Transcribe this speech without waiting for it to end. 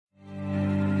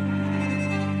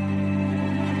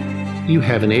you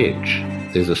have an edge.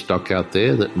 There's a stock out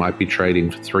there that might be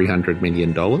trading for $300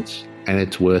 million and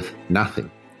it's worth nothing.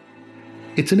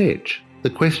 It's an edge. The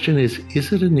question is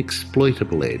it an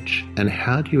exploitable edge? And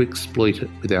how do you exploit it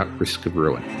without risk of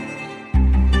ruin?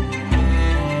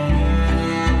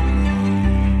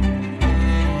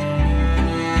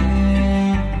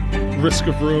 Risk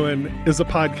of Ruin is a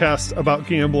podcast about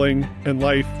gambling and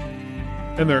life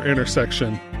and their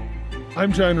intersection.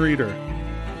 I'm John Reeder.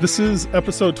 This is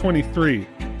episode 23,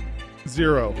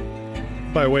 0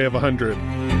 by way of 100.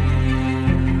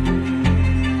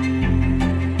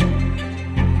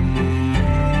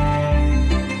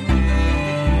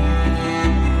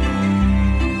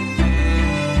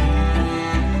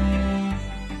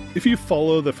 If you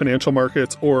follow the financial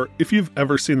markets, or if you've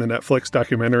ever seen the Netflix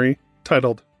documentary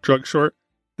titled Drug Short,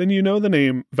 then you know the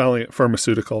name Valeant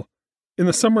Pharmaceutical. In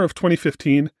the summer of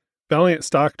 2015, Valeant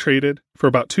stock traded for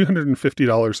about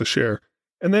 $250 a share,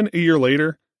 and then a year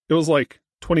later, it was like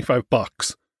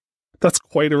 $25. That's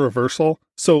quite a reversal,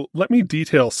 so let me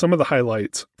detail some of the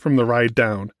highlights from the ride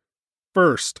down.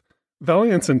 First,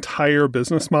 Valeant's entire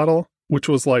business model, which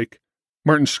was like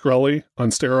Martin Shkreli on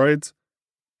steroids,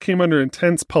 came under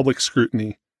intense public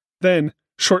scrutiny. Then,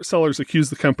 short sellers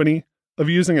accused the company of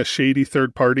using a shady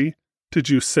third party to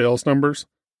juice sales numbers.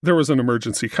 There was an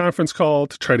emergency conference call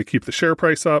to try to keep the share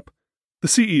price up. The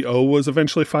CEO was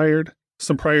eventually fired.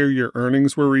 Some prior year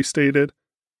earnings were restated.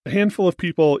 A handful of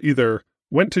people either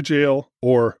went to jail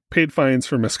or paid fines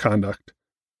for misconduct.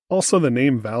 Also, the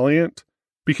name Valeant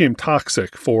became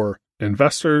toxic for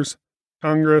investors,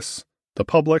 Congress, the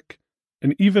public,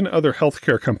 and even other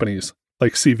healthcare companies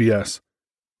like CVS.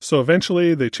 So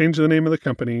eventually, they changed the name of the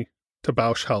company to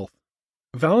Bausch Health.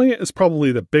 Valeant is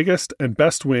probably the biggest and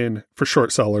best win for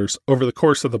short sellers over the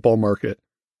course of the bull market.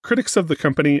 Critics of the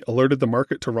company alerted the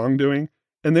market to wrongdoing,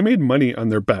 and they made money on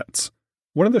their bets.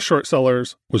 One of the short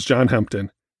sellers was John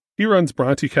Hempton. He runs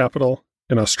Bronte Capital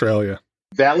in Australia.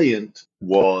 Valeant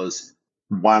was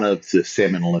one of the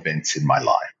seminal events in my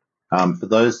life. For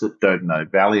those that don't know,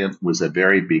 Valeant was a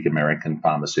very big American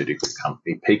pharmaceutical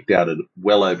company, peaked out at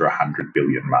well over 100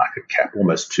 billion market cap,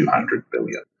 almost 200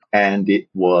 billion. And it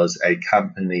was a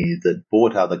company that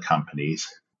bought other companies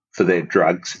for their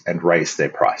drugs and raised their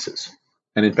prices.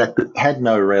 And in fact, it had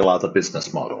no real other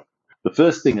business model. The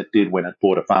first thing it did when it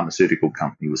bought a pharmaceutical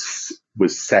company was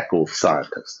sack all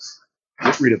scientists,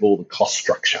 get rid of all the cost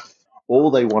structure.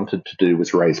 All they wanted to do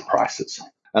was raise prices.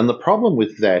 And the problem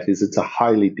with that is it's a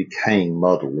highly decaying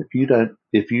model. If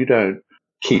you don't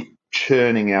keep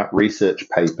churning out research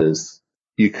papers,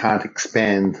 you can't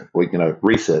expand,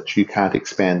 research, you can't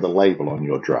expand the label on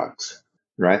your drugs,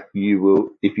 right? You will,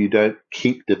 if you don't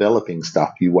keep developing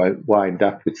stuff, you won't wind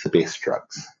up with the best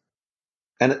drugs.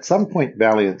 And at some point,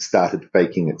 Valeant started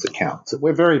faking its accounts.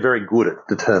 We're very, very good at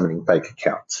determining fake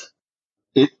accounts.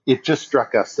 It just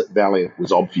struck us that Valeant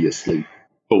was obviously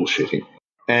bullshitting.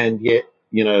 And yet,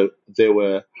 there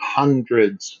were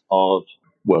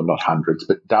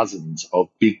dozens of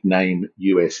big-name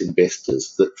US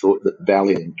investors that thought that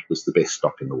Valeant was the best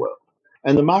stock in the world.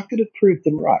 And the market had proved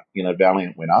them right.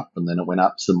 Valeant went up, and then it went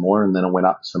up some more, and then it went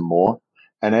up some more.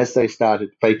 And as they started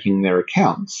faking their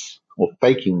accounts, or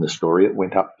faking the story, it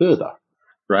went up further,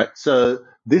 right? So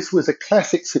this was a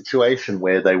classic situation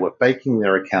where they were faking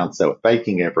their accounts, they were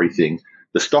faking everything,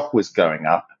 the stock was going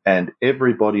up, and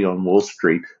everybody on Wall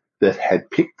Street that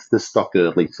had picked the stock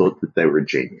early thought that they were a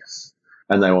genius.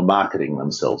 And they were marketing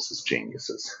themselves as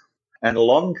geniuses. And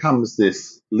along comes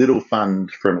this little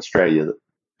fund from Australia that, to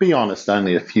be honest,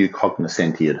 only a few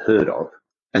cognoscenti had heard of,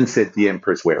 and said the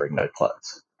emperor's wearing no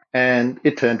clothes. And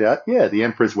it turned out, the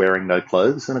emperor's wearing no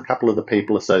clothes, and a couple of the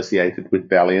people associated with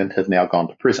Valeant have now gone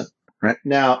to prison. Right?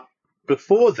 Now,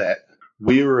 before that,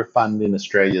 we were a fund in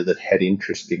Australia that had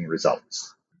interesting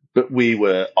results. But we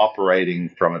were operating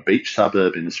from a beach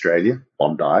suburb in Australia,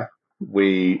 Bondi.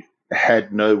 We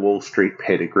had no Wall Street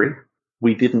pedigree.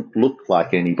 We didn't look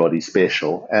like anybody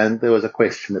special, and there was a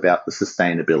question about the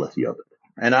sustainability of it.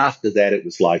 And after that, it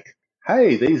was like,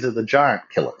 hey, these are the giant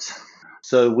killers.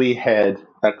 So we had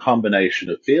a combination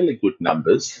of fairly good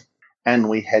numbers, and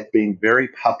we had been very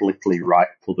publicly right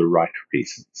for the right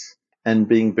reasons. And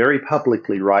being very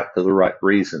publicly right for the right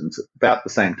reasons, about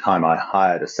the same time I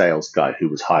hired a sales guy who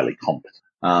was highly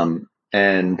competent.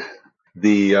 And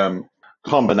the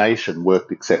combination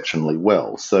worked exceptionally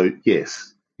well. So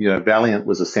yes, Valeant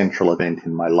was a central event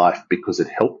in my life because it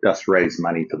helped us raise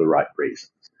money for the right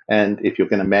reasons. And if you're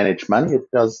going to manage money,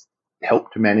 it does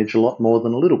help to manage a lot more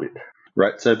than a little bit.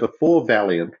 Right. So before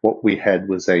Valeant, what we had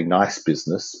was a nice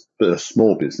business, but a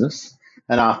small business.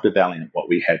 And after Valeant, what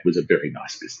we had was a very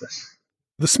nice business.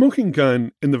 The smoking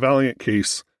gun in the Valeant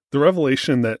case The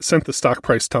revelation that sent the stock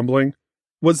price tumbling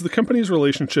was the company's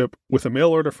relationship with a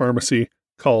mail-order pharmacy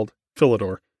called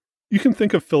Philidor. You can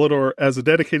think of Philidor as a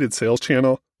dedicated sales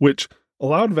channel, which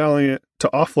allowed Valeant to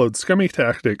offload scummy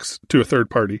tactics to a third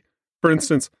party. For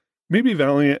instance, maybe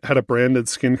Valeant had a branded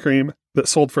skin cream that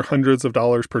sold for hundreds of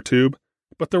dollars per tube,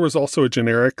 but there was also a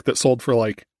generic that sold for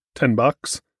like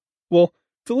 $10. Well,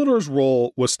 Philidor's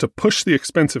role was to push the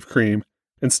expensive cream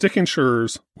and stick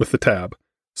insurers with the tab.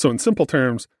 So in simple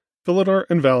terms, Philidor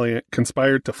and Valeant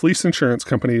conspired to fleece insurance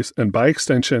companies and, by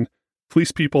extension,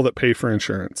 fleece people that pay for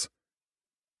insurance.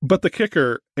 But the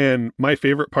kicker, and my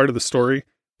favorite part of the story,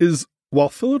 is while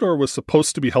Philidor was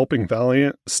supposed to be helping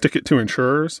Valeant stick it to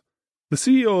insurers, the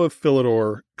CEO of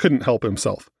Philidor couldn't help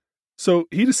himself. So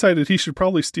he decided he should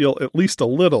probably steal at least a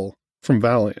little from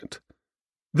Valeant.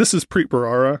 This is Preet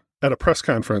Bharara at a press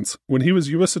conference when he was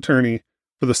U.S. Attorney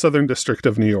for the Southern District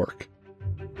of New York.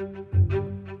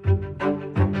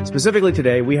 Specifically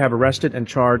today, we have arrested and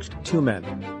charged two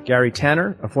men, Gary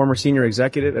Tanner, a former senior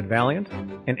executive at Valeant,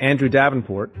 and Andrew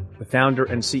Davenport, the founder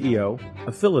and CEO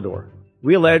of Philidor.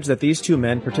 We allege that these two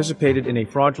men participated in a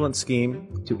fraudulent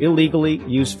scheme to illegally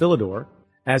use Philidor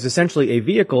as essentially a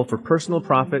vehicle for personal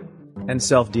profit and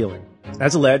self-dealing.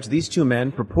 As alleged, these two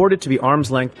men purported to be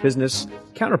arm's-length business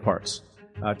counterparts,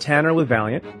 Tanner with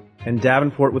Valeant and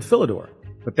Davenport with Philidor,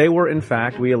 but they were, in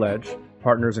fact, we allege,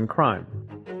 partners in crime.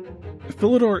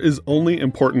 Philidor is only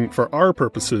important for our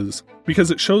purposes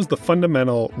because it shows the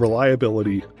fundamental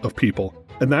reliability of people,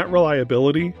 and that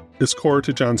reliability is core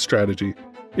to John's strategy.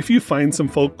 If you find some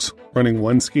folks running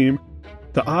one scheme,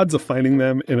 the odds of finding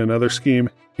them in another scheme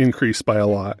increase by a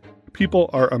lot. People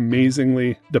are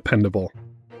amazingly dependable.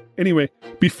 Anyway,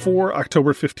 before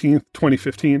October 15th,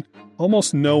 2015,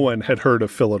 almost no one had heard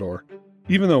of Philidor.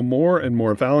 Even though more and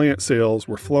more Valeant sales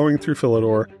were flowing through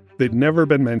Philidor, they'd never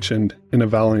been mentioned in a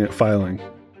Valeant filing.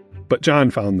 But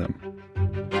John found them.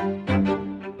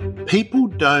 People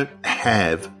don't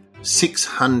have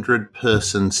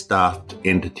 600-person staffed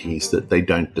entities that they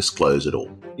don't disclose at all.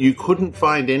 You couldn't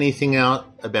find anything out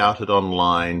about it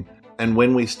online, and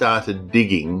when we started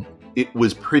digging, it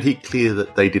was pretty clear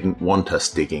that they didn't want us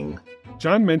digging.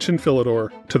 John mentioned Philidor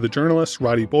to the journalist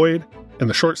Roddy Boyd and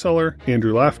the short seller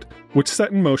Andrew Left, which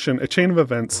set in motion a chain of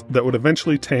events that would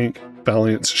eventually tank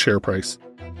Valeant's share price.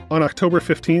 On October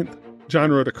 15th, John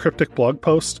wrote a cryptic blog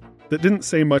post that didn't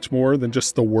say much more than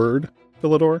just the word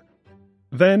Philidor.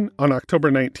 Then, on October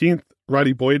 19th,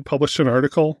 Roddy Boyd published an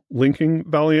article linking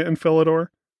Valeant and Philidor.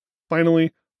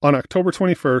 Finally, on October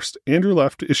 21st, Andrew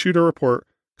Left issued a report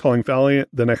calling Valeant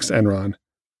the next Enron.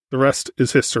 The rest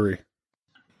is history.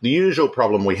 The usual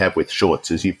problem we have with shorts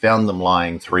is you found them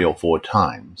lying 3 or 4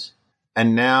 times,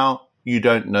 and now you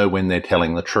don't know when they're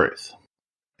telling the truth.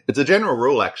 It's a general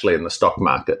rule, actually, in the stock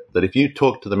market that if you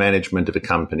talk to the management of a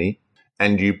company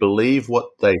and you believe what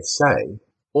they say,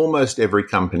 almost every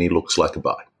company looks like a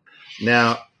buy.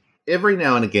 Now, every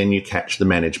now and again you catch the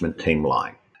management team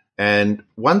lying. And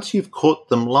once you've caught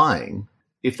them lying,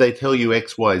 if they tell you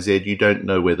X, Y, Z, you don't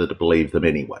know whether to believe them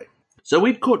anyway. So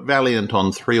we'd caught Valeant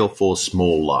on 3 or 4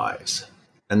 small lies.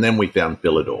 And then we found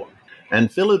Philidor. And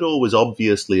Philidor was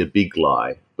obviously a big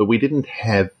lie, but we didn't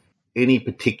have any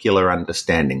particular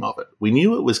understanding of it. We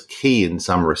knew it was key in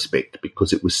some respect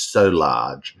because it was so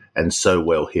large and so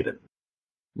well hidden.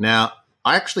 Now,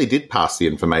 I actually did pass the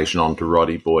information on to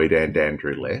Roddy Boyd and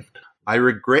Andrew Left. I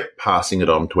regret passing it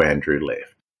on to Andrew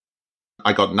Left.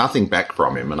 I got nothing back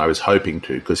from him, and I was hoping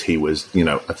to because he was,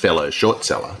 a fellow short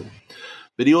seller.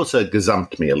 But he also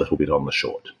gazumped me a little bit on the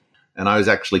short, and I was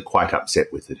actually quite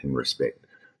upset with it in respect.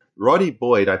 Roddy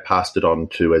Boyd I passed it on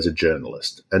to as a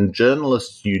journalist, and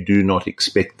journalists, you do not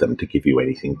expect them to give you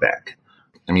anything back.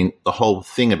 I mean, the whole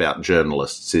thing about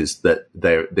journalists is that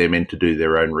they're meant to do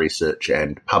their own research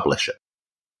and publish it.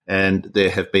 And there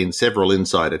have been several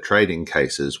insider trading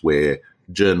cases where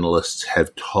journalists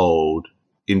have told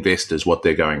investors what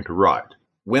they're going to write.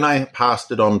 When I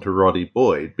passed it on to Roddy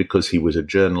Boyd, because he was a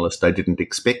journalist, I didn't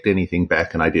expect anything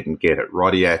back and I didn't get it.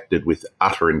 Roddy acted with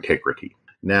utter integrity.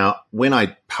 Now, when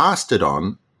I passed it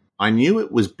on, I knew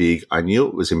it was big, I knew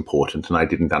it was important, and I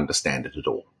didn't understand it at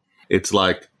all. It's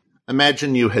like,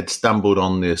 imagine you had stumbled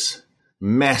on this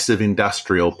massive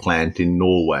industrial plant in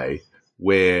Norway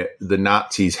where the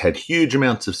Nazis had huge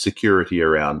amounts of security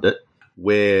around it,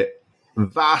 where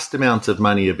vast amounts of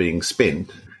money are being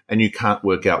spent, and you can't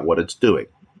work out what it's doing.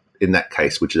 In that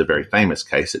case, which is a very famous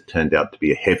case, it turned out to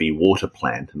be a heavy water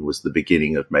plant and was the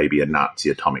beginning of maybe a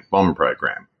Nazi atomic bomb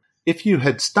program. If you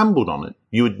had stumbled on it,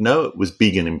 you would know it was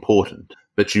big and important.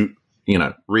 But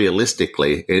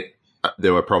realistically,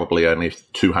 there were probably only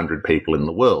 200 people in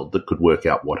the world that could work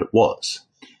out what it was.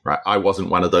 right? I wasn't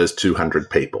one of those 200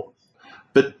 people.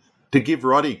 But to give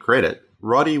Roddy credit,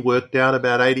 Roddy worked out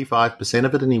about 85%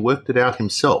 of it, and he worked it out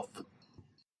himself.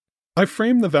 I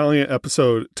framed the Valeant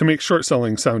episode to make short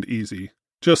selling sound easy.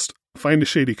 Just find a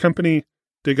shady company,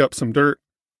 dig up some dirt,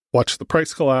 watch the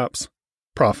price collapse,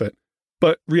 profit.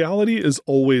 But reality is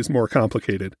always more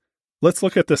complicated. Let's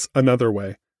look at this another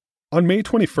way. On May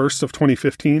 21st of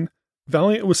 2015,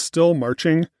 Valeant was still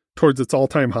marching towards its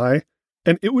all-time high,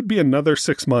 and it would be another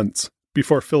 6 months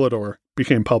before Philidor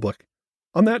became public.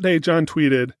 On that day, John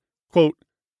tweeted, quote,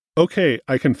 "Okay,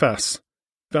 I confess.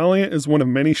 Valeant is one of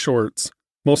many shorts,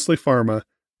 mostly pharma,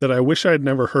 that I wish I had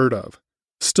never heard of.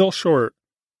 Still short,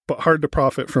 but hard to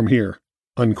profit from here,"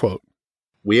 unquote.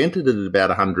 We entered it at about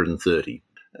 130.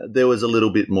 There was a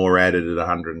little bit more added at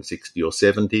 160 or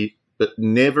 70, but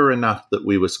never enough that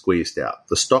we were squeezed out.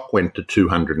 The stock went to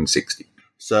 260.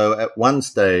 So at one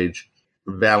stage,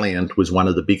 Valeant was one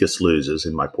of the biggest losers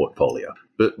in my portfolio.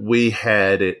 But we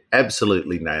had it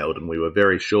absolutely nailed, and we were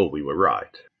very sure we were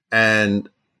right. And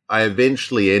I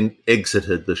eventually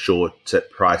exited the shorts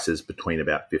at prices between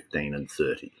about 15 and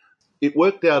 30. It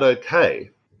worked out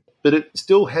okay, but it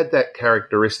still had that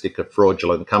characteristic of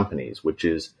fraudulent companies, which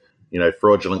is,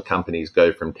 fraudulent companies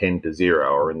go from 10 to 0,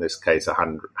 or in this case,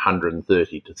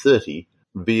 130 to 30,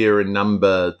 via a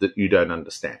number that you don't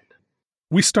understand.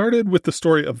 We started with the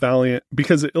story of Valeant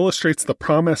because it illustrates the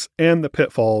promise and the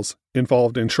pitfalls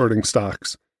involved in shorting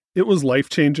stocks. It was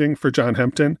life-changing for John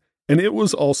Hempton, and it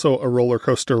was also a roller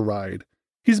coaster ride.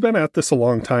 He's been at this a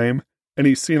long time, and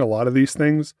he's seen a lot of these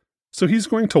things, so he's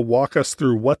going to walk us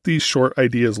through what these short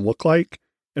ideas look like,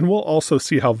 and we'll also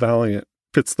see how Valeant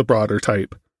fits the broader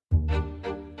type.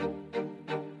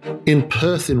 In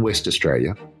Perth in West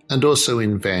Australia, and also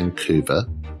in Vancouver,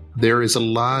 there is a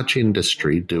large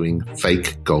industry doing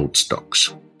fake gold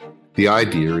stocks. The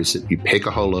idea is that you peg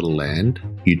a whole lot of land,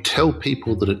 you tell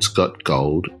people that it's got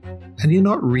gold, and you're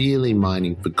not really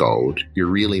mining for gold, you're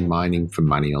really mining for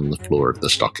money on the floor of the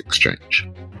stock exchange.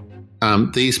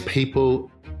 These people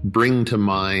bring to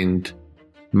mind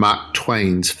Mark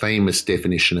Twain's famous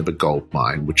definition of a gold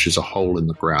mine, which is a hole in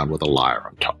the ground with a lyre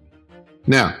on top.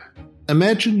 Now,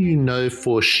 imagine you know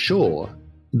for sure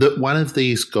that one of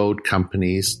these gold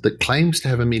companies that claims to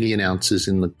have 1 million ounces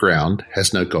in the ground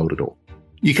has no gold at all.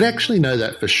 You can actually know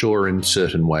that for sure in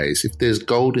certain ways. If there's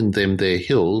gold in them there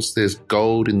hills, there's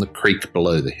gold in the creek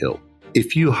below the hill.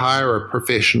 If you hire a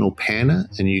professional panner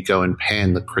and you go and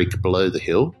pan the creek below the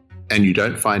hill and you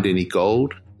don't find any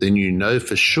gold, then you know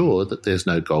for sure that there's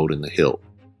no gold in the hill.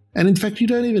 And in fact, you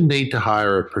don't even need to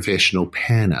hire a professional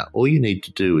panner. All you need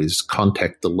to do is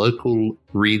contact the local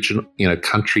regional,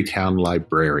 country town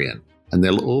librarian, and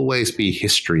there'll always be a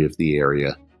history of the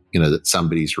area, that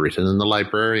somebody's written, and the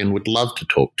librarian would love to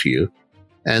talk to you,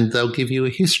 and they'll give you a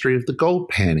history of the gold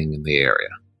panning in the area.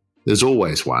 There's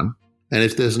always one. And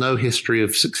if there's no history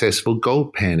of successful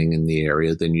gold panning in the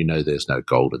area, then you know there's no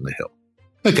gold in the hill.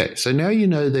 Okay, so now you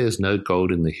know there's no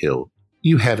gold in the hill.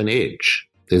 You have an edge.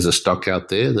 There's a stock out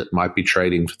there that might be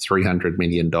trading for $300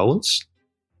 million,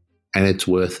 and it's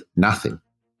worth nothing.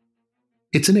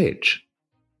 It's an edge.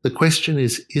 The question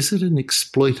is it an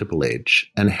exploitable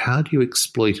edge, and how do you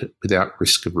exploit it without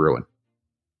risk of ruin?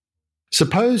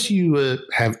 Suppose you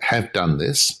have done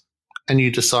this, and you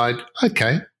decide,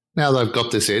 okay, now that I've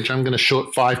got this edge, I'm going to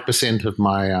short 5% of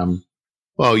my,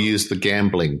 I'll use the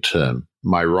gambling term,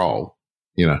 my roll,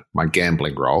 my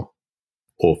gambling roll,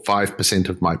 or 5%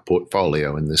 of my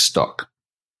portfolio in this stock.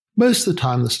 Most of the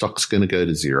time, the stock's going to go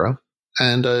to zero,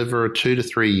 and over 2 to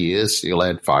 3 years, you'll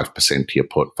add 5% to your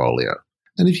portfolio.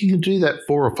 And if you can do that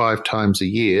 4 or 5 times a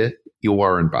year, you're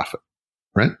Warren Buffett,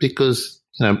 right? Because,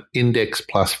 index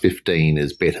plus 15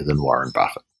 is better than Warren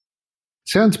Buffett.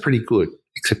 Sounds pretty good,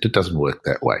 except it doesn't work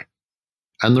that way.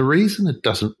 And the reason it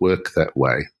doesn't work that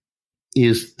way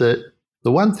is that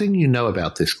the one thing you know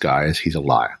about this guy is he's a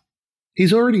liar.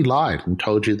 He's already lied and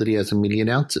told you that he has 1 million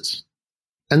ounces.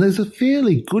 And there's a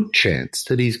fairly good chance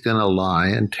that he's going to lie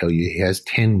and tell you he has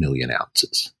 10 million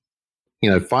ounces.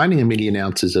 Finding 1 million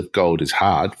ounces of gold is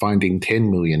hard. Finding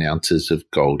 10 million ounces of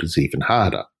gold is even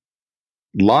harder.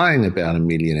 Lying about 1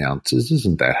 million ounces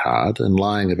isn't that hard, and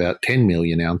lying about 10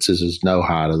 million ounces is no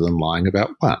harder than lying about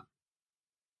 1.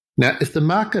 Now, if the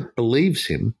market believes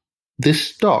him, this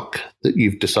stock that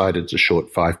you've decided to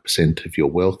short 5% of your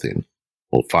wealth in,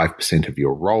 or 5% of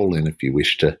your roll in if you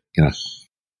wish to,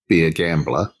 be a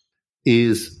gambler,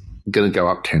 is going to go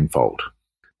up tenfold.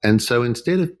 And so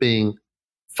instead of being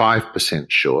 5%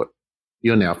 short,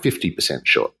 you're now 50%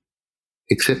 short.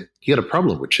 Except you got a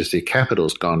problem, which is your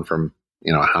capital's gone from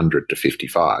 100 to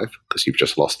 55 because you've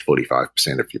just lost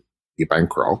 45% of your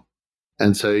bankroll.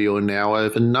 And so you're now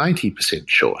over 90%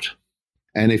 short.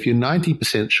 And if you're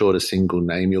 90% short a single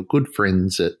name, your good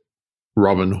friends at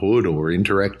Robinhood or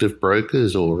Interactive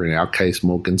Brokers, or in our case,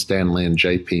 Morgan Stanley and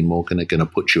JP Morgan, are going to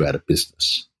put you out of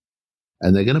business.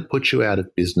 And they're going to put you out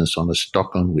of business on a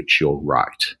stock on which you're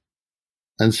right.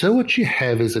 And so what you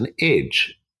have is an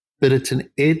edge, but it's an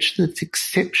edge that's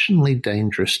exceptionally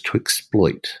dangerous to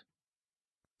exploit.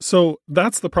 So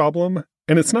that's the problem,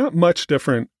 and it's not much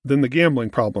different than the gambling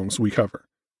problems we cover.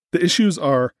 The issues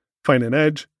are find an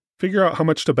edge, figure out how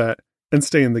much to bet, and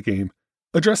stay in the game.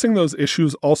 Addressing those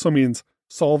issues also means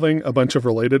solving a bunch of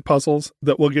related puzzles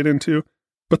that we'll get into,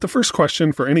 but the first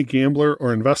question for any gambler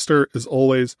or investor is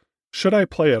always, should I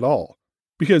play at all?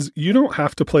 Because you don't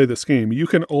have to play this game. You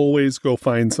can always go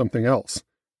find something else.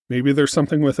 Maybe there's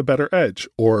something with a better edge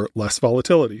or less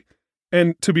volatility.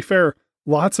 And to be fair,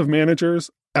 lots of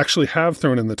managers actually have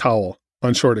thrown in the towel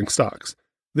on shorting stocks.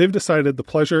 They've decided the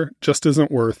pleasure just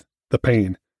isn't worth the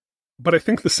pain. But I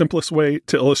think the simplest way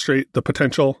to illustrate the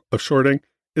potential of shorting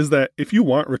is that if you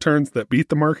want returns that beat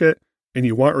the market and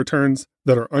you want returns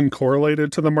that are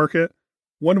uncorrelated to the market,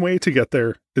 one way to get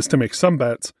there is to make some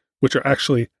bets which are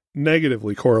actually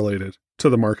negatively correlated to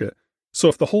the market. So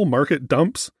if the whole market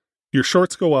dumps, your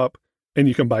shorts go up and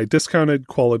you can buy discounted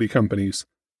quality companies.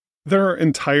 There are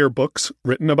entire books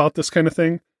written about this kind of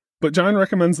thing, but John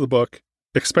recommends the book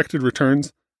Expected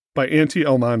Returns by Antti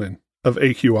Elmanen of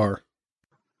AQR.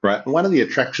 Right. One of the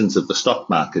attractions of the stock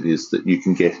market is that you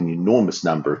can get an enormous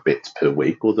number of bets per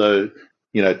week, although,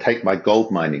 take my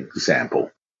gold mining example.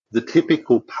 The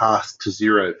typical path to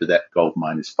zero for that gold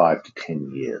mine is 5 to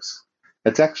 10 years.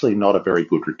 It's actually not a very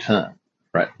good return,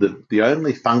 right? The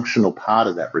only functional part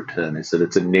of that return is that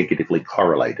it's a negatively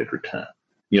correlated return.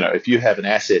 If you have an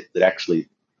asset that actually,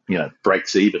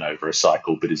 breaks even over a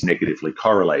cycle but is negatively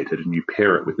correlated and you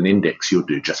pair it with an index, you'll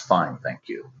do just fine, thank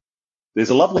you. There's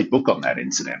a lovely book on that,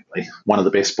 incidentally, one of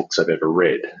the best books I've ever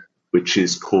read, which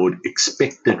is called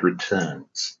Expected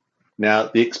Returns. Now,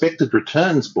 the Expected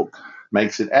Returns book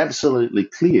makes it absolutely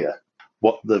clear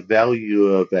what the value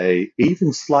of a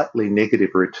even slightly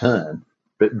negative return,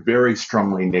 but very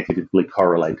strongly negatively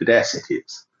correlated asset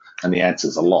is. And the answer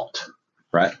is a lot,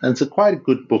 right? And it's quite a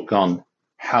good book on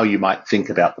how you might think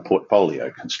about the portfolio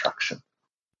construction.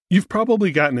 You've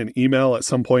probably gotten an email at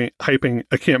some point hyping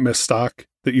a can't-miss stock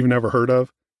that you've never heard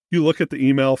of. You look at the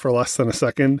email for less than a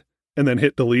second and then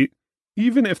hit delete.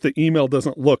 Even if the email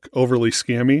doesn't look overly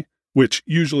scammy, which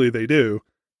usually they do,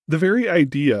 the very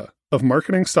idea of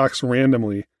marketing stocks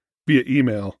randomly via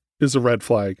email is a red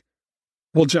flag.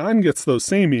 Well, John gets those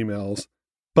same emails,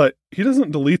 but he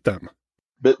doesn't delete them.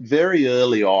 But very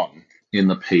early on in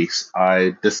the piece,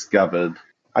 I discovered,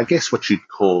 I guess what you'd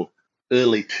call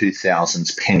early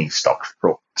 2000s penny stock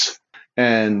frauds.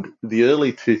 And the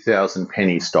early 2000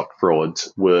 penny stock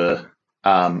frauds were,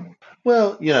 it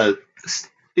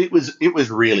was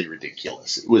really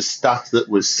ridiculous. It was stuff that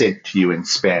was sent to you in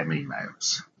spam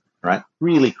emails, right?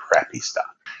 Really crappy stuff.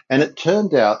 And it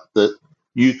turned out that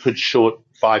you could short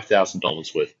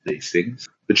 $5,000 worth of these things,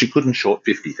 but you couldn't short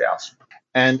 50,000.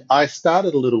 And I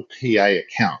started a little PA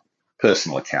account,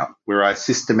 personal account, where I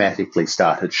systematically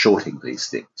started shorting these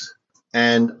things.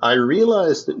 And I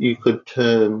realized that you could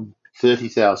turn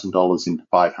 $30,000 into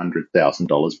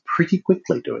 $500,000 pretty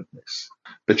quickly doing this.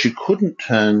 But you couldn't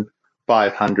turn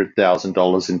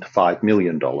 $500,000 into $5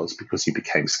 million because you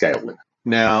became scale limit.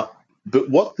 Now, but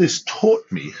what this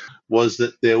taught me was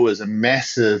that there was a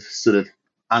massive sort of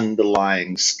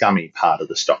underlying scummy part of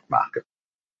the stock market.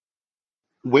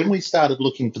 When we started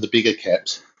looking for the bigger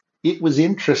caps, it was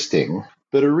interesting,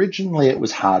 but originally it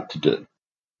was hard to do.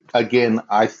 Again,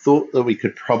 I thought that we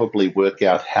could probably work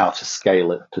out how to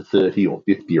scale it to 30 or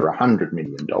 50 or $100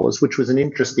 million, which was an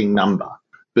interesting number,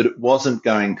 but it wasn't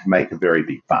going to make a very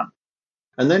big fund.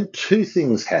 And then two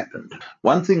things happened.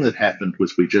 One thing that happened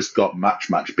was we just got much,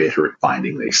 much better at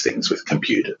finding these things with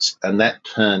computers. And that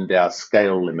turned our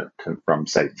scale limit from,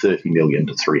 say, 30 million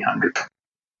to 300.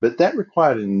 But that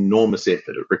required an enormous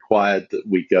effort. It required that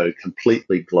we go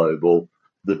completely global,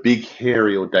 the big,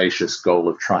 hairy, audacious goal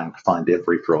of trying to find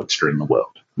every fraudster in the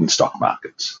world in stock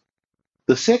markets.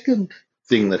 The second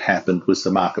thing that happened was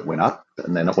the market went up,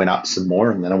 and then it went up some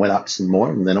more, and then it went up some more,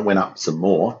 and then it went up some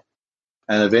more.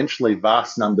 And eventually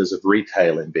vast numbers of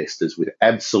retail investors with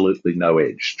absolutely no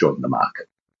edge joined the market.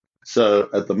 So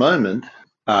at the moment,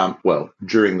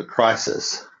 during the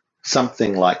crisis,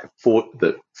 something like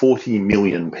 40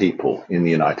 million people in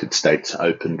the United States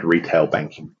opened retail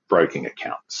broking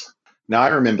accounts. Now, I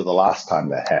remember the last time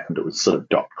that happened, it was sort of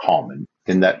 .com, and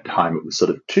in that time it was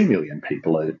sort of 2 million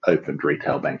people opened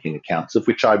retail banking accounts, of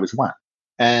which I was one.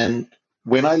 And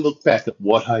when I look back at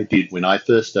what I did when I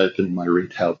first opened my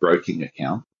retail broking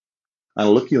account,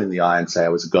 I'll look you in the eye and say I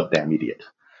was a goddamn idiot.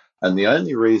 And the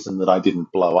only reason that I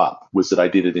didn't blow up was that I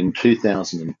did it in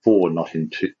 2004,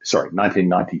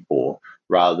 1994,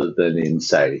 rather than in,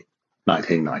 say,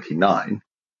 1999.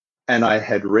 And I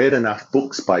had read enough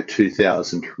books by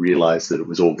 2000 to realize that it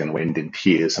was all going to end in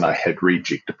tears, and I had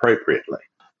rejigged appropriately.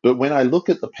 But when I look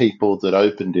at the people that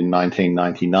opened in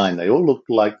 1999, they all looked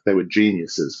like they were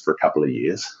geniuses for a couple of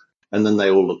years, and then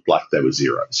they all looked like they were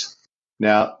zeros.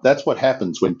 Now, that's what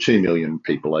happens when 2 million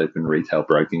people open retail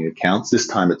broking accounts. This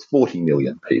time it's 40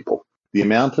 million people. The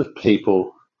amount of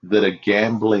people that are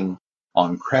gambling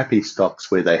on crappy stocks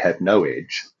where they have no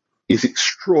edge is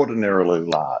extraordinarily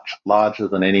large, larger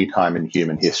than any time in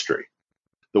human history.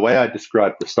 The way I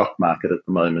describe the stock market at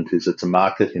the moment is it's a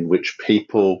market in which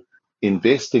people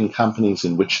invest in companies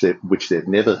in which they've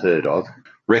never heard of,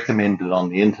 recommended on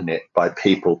the internet by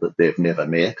people that they've never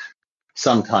met,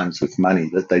 sometimes with money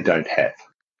that they don't have.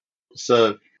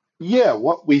 So, yeah,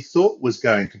 what we thought was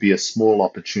going to be a small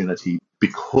opportunity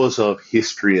because of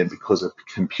history and because of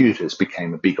computers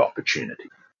became a big opportunity.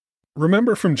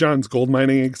 Remember from John's gold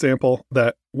mining example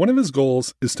that one of his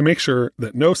goals is to make sure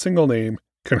that no single name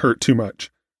can hurt too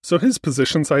much. So his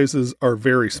position sizes are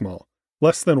very small,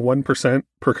 less than 1%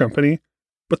 per company,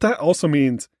 but that also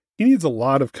means he needs a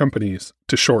lot of companies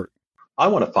to short. I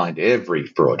want to find every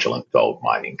fraudulent gold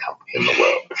mining company in the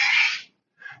world.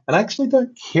 And I actually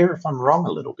don't care if I'm wrong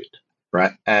a little bit,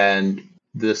 right? And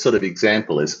the sort of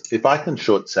example is if I can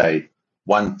short, say,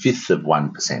 1/5 of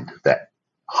 1% of that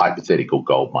hypothetical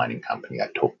gold mining company I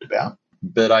talked about,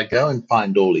 but I go and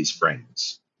find all his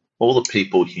friends, all the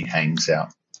people he hangs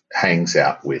out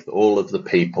with, all of the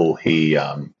people he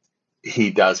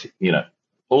does,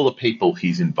 all the people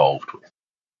he's involved with.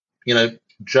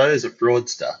 Joe's a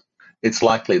fraudster. It's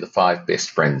likely the 5 best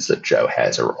friends that Joe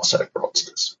has are also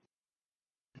fraudsters.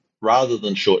 Rather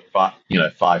than short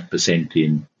 5%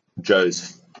 in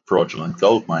Joe's fraudulent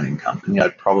gold mining company,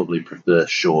 I'd probably prefer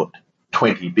short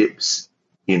 20 bips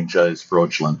in Joe's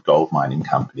fraudulent gold mining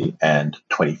company and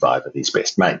 25 of his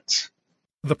best mates.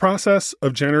 The process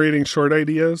of generating short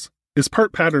ideas is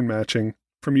part pattern matching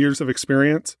from years of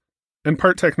experience and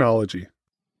part technology.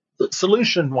 The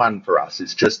solution one for us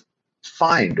is just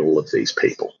find all of these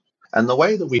people. And the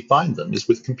way that we find them is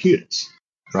with computers,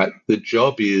 right? The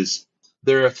job is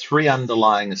there are 3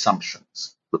 underlying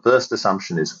assumptions. The first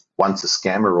assumption is once a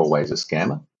scammer, always a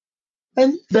scammer.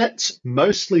 And that's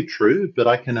mostly true, but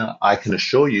I can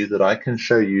assure you that I can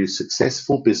show you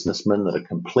successful businessmen that are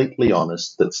completely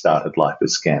honest that started life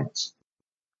as scammers.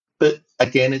 But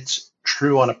again, it's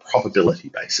true on a probability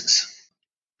basis.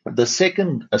 The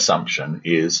second assumption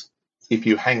is if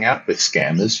you hang out with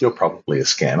scammers, you're probably a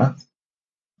scammer.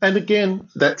 And again,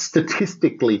 that's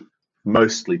statistically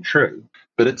mostly true,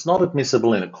 but it's not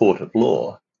admissible in a court of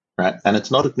law, right? And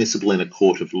it's not admissible in a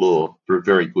court of law for a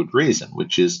very good reason,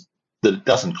 which is that it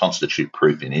doesn't constitute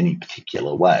proof in any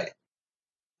particular way.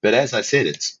 But as I said,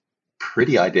 it's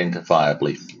pretty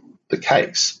identifiably the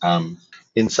case.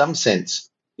 In some sense,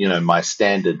 my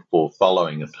standard for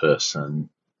following a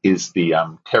person is the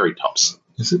Terry Tops.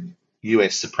 Is it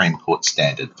US Supreme Court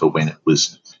standard for when it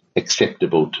was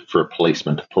acceptable for a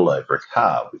policeman to pull over a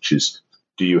car, which is,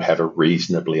 do you have a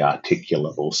reasonably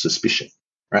articulable suspicion?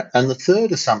 Right? And the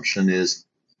third assumption is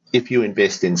if you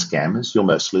invest in scammers, you'll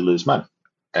mostly lose money.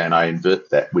 And I invert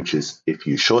that, which is if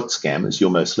you short scammers, you'll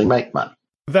mostly make money.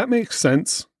 That makes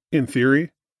sense in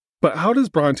theory, but how does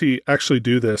Bronte actually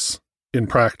do this in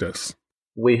practice?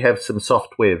 We have some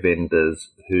software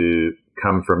vendors who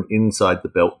come from inside the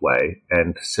Beltway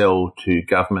and sell to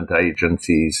government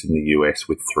agencies in the US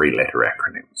with 3-letter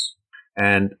acronyms.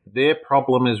 And their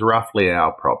problem is roughly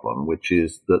our problem, which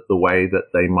is that the way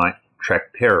that they might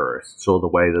track terrorists or the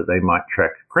way that they might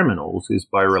track criminals is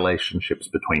by relationships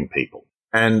between people.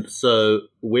 And so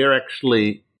we're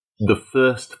actually the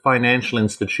first financial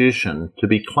institution to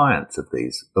be clients of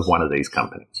one of these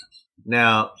companies.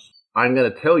 Now, I'm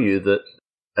going to tell you that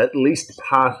at least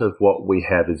part of what we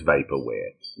have is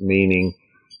vaporware, meaning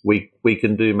we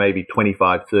can do maybe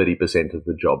 25-30% of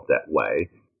the job that way.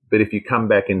 But if you come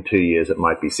back in 2 years, it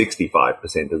might be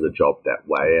 65% of the job that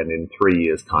way. And in 3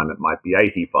 years' time, it might be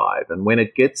 85%. And when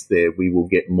it gets there, we will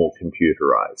get more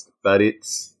computerized. But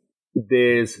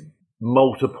there's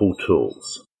multiple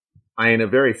tools. A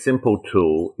very simple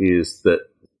tool is that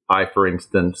I, for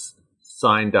instance,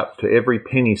 signed up to every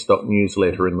penny stock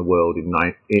newsletter in the world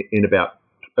in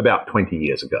about 20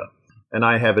 years ago. And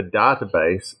I have a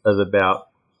database of about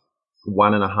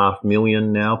 1.5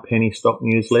 million now penny stock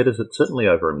newsletters. It's certainly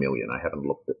over 1 million. I haven't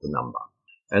looked at the number.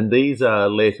 And these are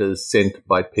letters sent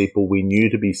by people we knew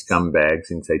to be scumbags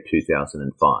in, say,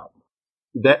 2005.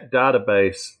 That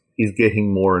database is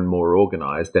getting more and more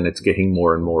organized, and it's getting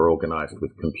more and more organized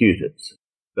with computers.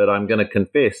 But I'm going to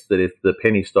confess that if the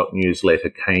penny stock newsletter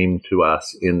came to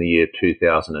us in the year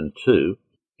 2002,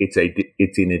 it's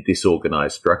in a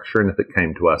disorganized structure, and if it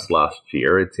came to us last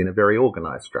year, it's in a very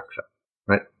organized structure.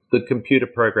 Right? The computer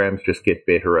programs just get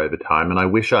better over time, and I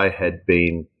wish I had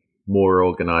been more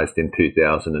organized in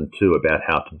 2002 about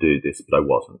how to do this, but I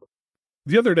wasn't.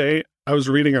 The other day, I was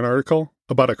reading an article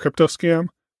about a crypto scam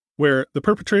where the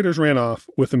perpetrators ran off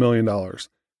with $1 million.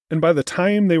 And by the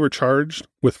time they were charged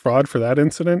with fraud for that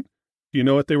incident, you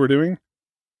know what they were doing?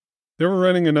 They were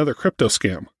running another crypto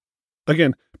scam.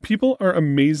 Again, people are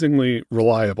amazingly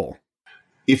reliable.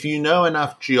 If you know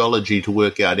enough geology to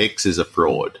work out X is a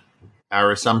fraud,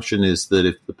 our assumption is that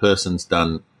if the person's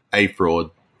done a fraud,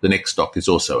 the next stock is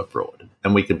also a fraud,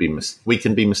 and we can be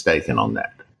mistaken on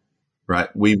that,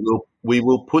 right? We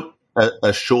will put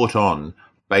a short on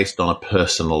based on a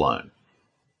person alone,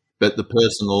 but the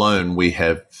person alone we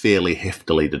have fairly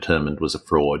heftily determined was a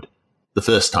fraud the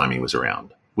first time he was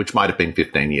around, which might have been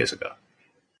 15 years ago.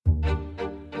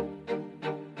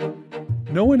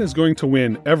 No one is going to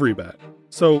win every bet,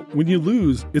 so when you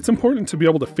lose, it's important to be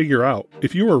able to figure out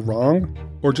if you were wrong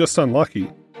or just unlucky.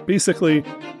 Basically,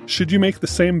 should you make the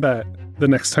same bet the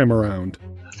next time around?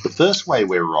 The first way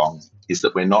we're wrong is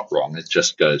that we're not wrong. It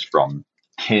just goes from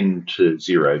 10 to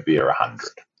 0 via 100.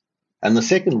 And the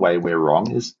second way we're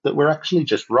wrong is that we're actually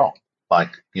just wrong. Like,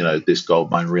 this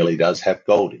gold mine really does have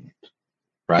gold in it,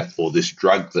 right? Or this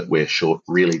drug that we're short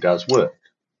really does work.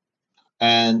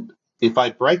 And if I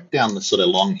break down the sort of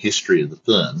long history of the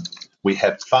firm, we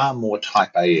have far more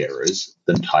type A errors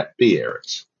than type B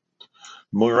errors.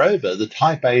 Moreover, the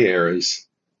type A errors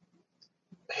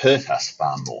hurt us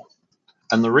far more.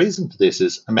 And the reason for this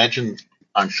is, imagine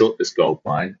I'm short this gold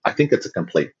mine. I think it's a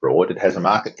complete fraud. It has a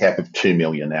market cap of 2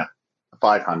 million now,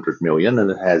 500 million, and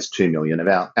it has 2 million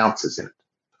of ounces in it.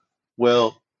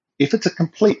 Well, if it's a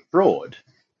complete fraud,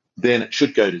 then it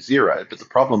should go to zero. But the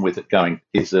problem with it going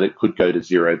is that it could go to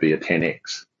zero via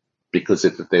 10x, because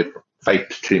if they've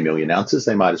faked 2 million ounces,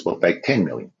 they might as well fake 10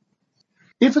 million.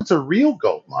 If it's a real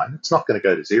gold mine, it's not going to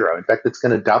go to zero. In fact, it's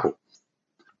going to double,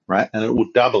 right? And it will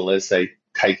double as they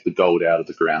take the gold out of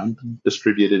the ground and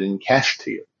distribute it in cash to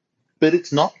you. But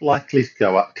it's not likely to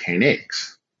go up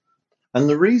 10x. And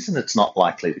the reason it's not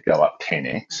likely to go up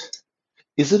 10x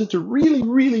is that it's really,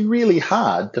 really, really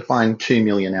hard to find 2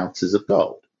 million ounces of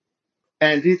gold.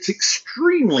 And it's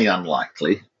extremely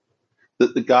unlikely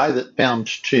that the guy that found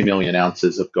 2 million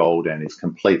ounces of gold and is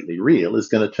completely real is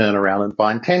going to turn around and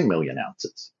find 10 million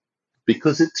ounces,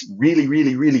 because it's really,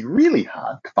 really, really, really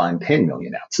hard to find 10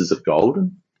 million ounces of gold,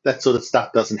 and that sort of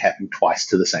stuff doesn't happen twice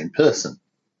to the same person,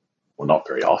 or not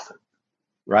very often,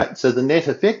 right? So the net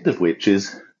effect of which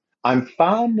is I'm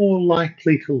far more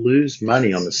likely to lose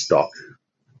money on a stock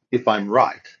if I'm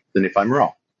right than if I'm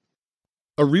wrong.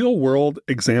 A real-world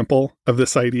example of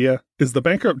this idea is the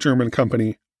bankrupt German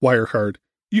company Wirecard.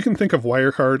 You can think of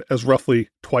Wirecard as roughly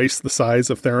twice the size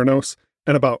of Theranos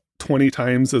and about 20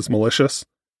 times as malicious.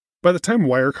 By the time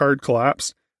Wirecard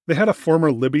collapsed, they had a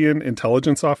former Libyan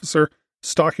intelligence officer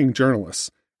stalking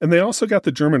journalists, and they also got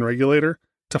the German regulator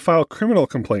to file criminal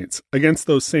complaints against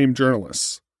those same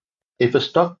journalists. If a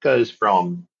stock goes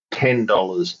from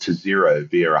 $10 to zero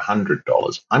via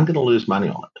 $100, I'm going to lose money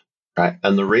on it, right?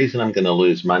 And the reason I'm going to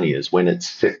lose money is when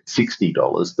it's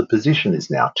 $60, the position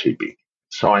is now too big.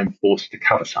 So I'm forced to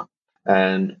cover something.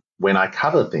 And when I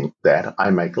cover that, I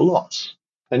make a loss.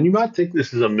 And you might think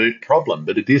this is a moot problem,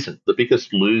 but it isn't. The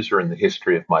biggest loser in the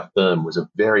history of my firm was a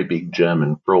very big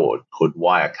German fraud called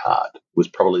Wirecard. It was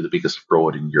probably the biggest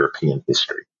fraud in European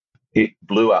history. It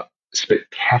blew up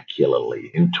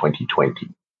spectacularly in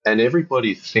 2020. And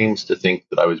everybody seems to think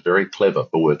that I was very clever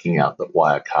for working out that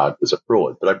Wirecard was a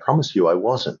fraud. But I promise you I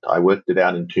wasn't. I worked it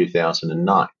out in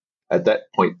 2009. At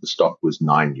that point, the stock was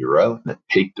 €9 and it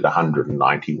peaked at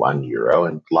 €191.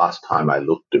 And last time I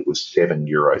looked, it was 7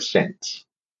 euro cents.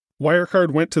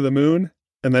 Wirecard went to the moon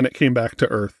and then it came back to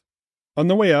Earth. On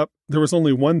the way up, there was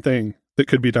only one thing that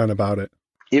could be done about it.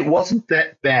 It wasn't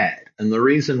that bad. And the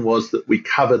reason was that we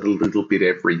covered a little bit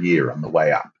every year on the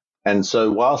way up. And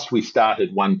so whilst we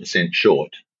started 1%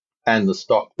 short and the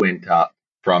stock went up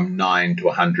from 9 to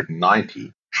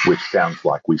 190, which sounds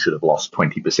like we should have lost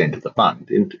 20% of the fund.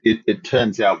 It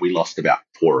turns out we lost about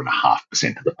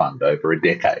 4.5% of the fund over a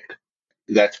decade.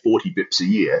 That's 40 bips a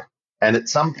year. And at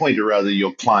some point or other,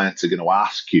 your clients are going to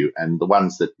ask you, and the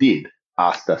ones that did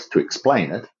asked us to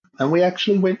explain it, and we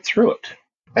actually went through it.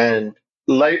 And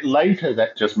later,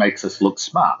 that just makes us look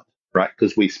smart. right?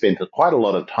 Because we spent quite a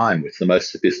lot of time with the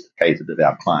most sophisticated of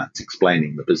our clients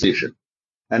explaining the position.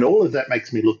 And all of that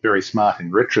makes me look very smart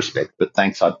in retrospect, but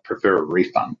thanks, I'd prefer a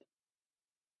refund.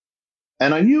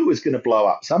 And I knew it was going to blow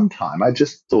up sometime. I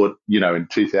just thought, in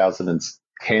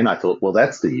 2010, I thought, well,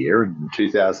 that's the year. And in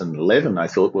 2011, I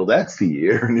thought, well, that's the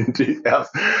year. And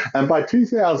and by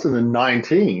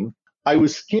 2019, I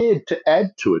was scared to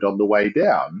add to it on the way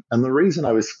down. And the reason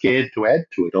I was scared to add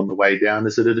to it on the way down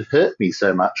is that it had hurt me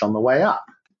so much on the way up,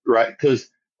 right? Because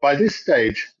by this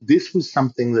stage, this was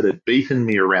something that had beaten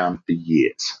me around for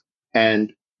years.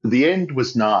 And the end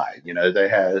was nigh. They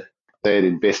had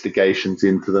investigations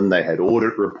into them. They had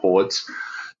audit reports.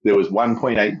 There was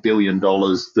 $1.8 billion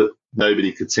that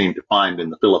nobody could seem to find in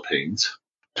the Philippines.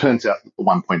 Turns out that the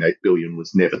 $1.8 billion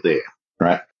was never there,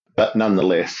 right? But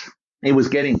nonetheless, it was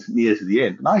getting near to the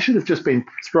end. And I should have just been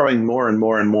throwing more and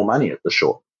more and more money at the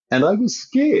short. And I was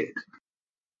scared.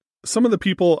 Some of the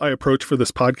people I approach for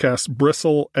this podcast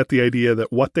bristle at the idea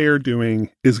that what they are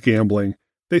doing is gambling.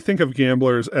 They think of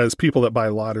gamblers as people that buy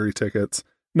lottery tickets,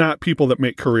 not people that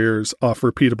make careers off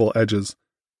repeatable edges.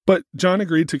 But John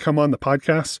agreed to come on the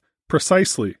podcast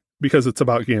precisely because it's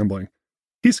about gambling.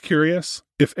 He's curious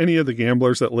if any of the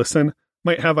gamblers that listen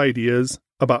might have ideas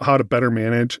about how to better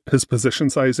manage his position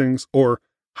sizings or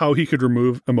how he could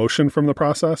remove emotion from the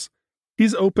process.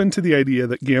 He's open to the idea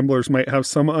that gamblers might have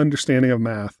some understanding of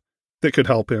math that could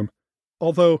help him,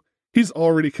 although he's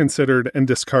already considered and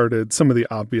discarded some of the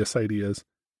obvious ideas.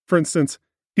 For instance,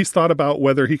 he's thought about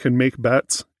whether he can make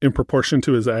bets in proportion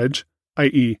to his edge,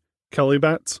 i.e. Kelly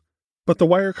bets, but the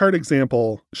Wirecard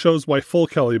example shows why full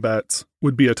Kelly bets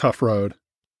would be a tough road.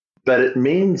 But it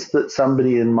means that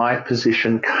somebody in my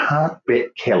position can't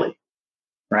bet Kelly,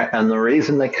 right? And the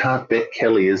reason they can't bet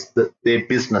Kelly is that their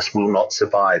business will not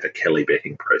survive a Kelly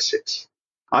betting process.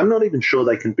 I'm not even sure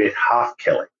they can bet half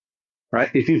Kelly,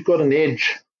 right? If you've got an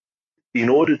edge, in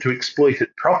order to exploit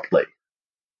it properly,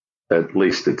 at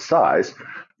least its size,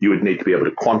 you would need to be able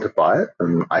to quantify it,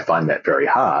 and I find that very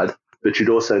hard. But you'd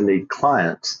also need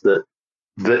clients that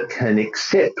can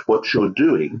accept what you're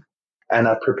doing and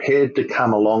are prepared to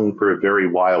come along for a very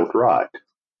wild ride.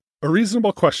 A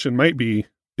reasonable question might be,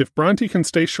 if Bronte can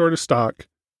stay short of stock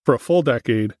for a full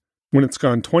decade when it's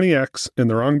gone 20x in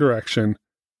the wrong direction,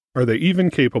 are they even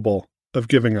capable of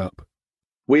giving up?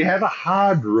 We have a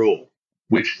hard rule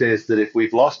which says that if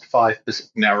we've lost 5%,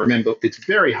 now remember, it's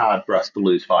very hard for us to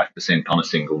lose 5% on a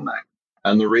single name.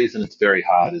 And the reason it's very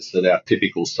hard is that our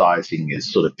typical sizing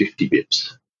is sort of 50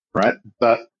 bips, right?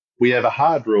 But we have a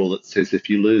hard rule that says if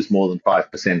you lose more than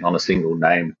 5% on a single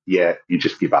name, you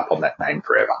just give up on that name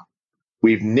forever.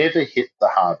 We've never hit the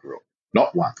hard rule,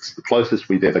 not once. The closest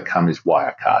we've ever come is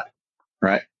Wirecard,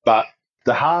 right? But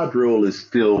the hard rule is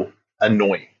still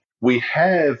annoying. We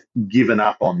have given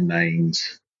up on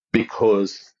names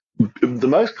because the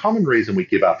most common reason we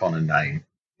give up on a name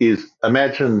is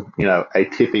imagine, a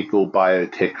typical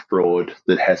biotech fraud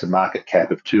that has a market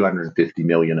cap of 250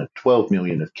 million and 12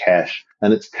 million of cash,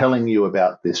 and it's telling you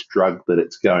about this drug that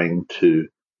it's going to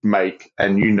make,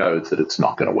 and you know that it's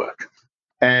not going to work.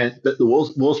 But the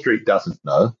Wall Street doesn't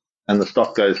know, and the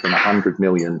stock goes from 100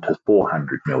 million to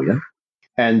 400 million.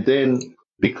 And then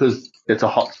because it's a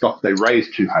hot stock, they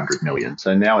raise 200 million.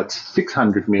 So now it's a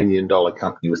 $600 million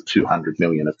company with 200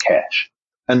 million of cash.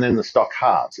 And then the stock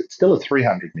halves. It's still a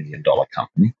 $300 million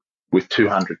company with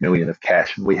 200 million of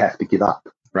cash, and we have to give up,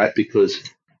 right? Because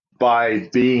by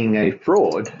being a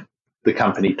fraud, the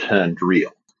company turned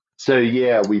real. So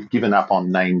we've given up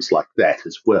on names like that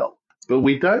as well. But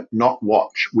we don't not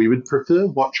watch. We would prefer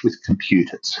watch with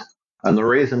computers. And the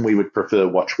reason we would prefer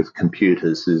watch with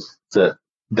computers is that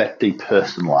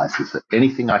depersonalizes it.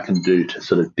 Anything I can do to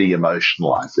sort of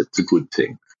de-emotionalize it's a good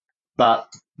thing. But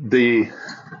the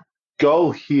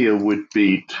goal here would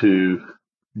be to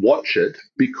watch it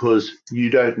because you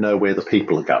don't know where the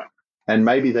people are going. And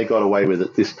maybe they got away with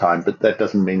it this time, but that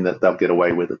doesn't mean that they'll get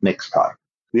away with it next time.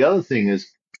 The other thing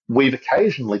is we've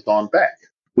occasionally gone back.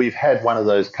 We've had one of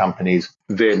those companies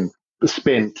then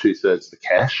spend 2/3 the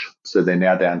cash. So they're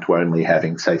now down to only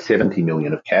having, say, 70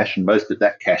 million of cash. And most of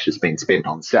that cash has been spent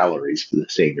on salaries for the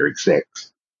senior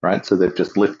execs, right? So they've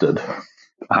just lifted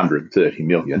 130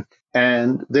 million.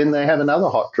 And then they have another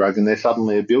hot drug and they're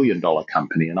suddenly a $1 billion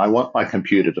company. And I want my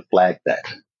computer to flag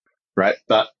that, right?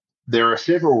 But there are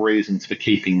several reasons for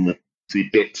keeping the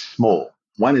bet small.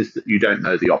 One is that you don't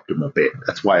know the optimal bet.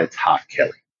 That's why it's half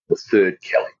Kelly, the third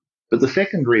Kelly. But the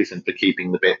second reason for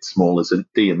keeping the bet small is it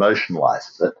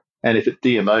de-emotionalizes it. And if it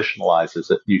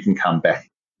de-emotionalizes it, you can come back.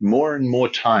 More and more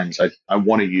times, I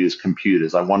want to use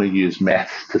computers. I want to use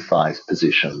math to size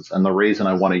positions. And the reason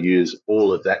I want to use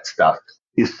all of that stuff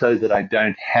is so that I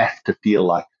don't have to feel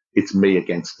like it's me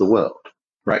against the world,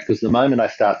 right? Because the moment I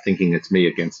start thinking it's me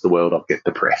against the world, I'll get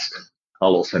depressed.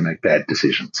 I'll also make bad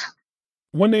decisions.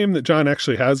 One name that John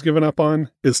actually has given up on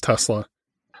is Tesla.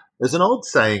 There's an old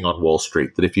saying on Wall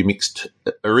Street that if you mixed,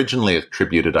 originally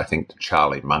attributed, I think, to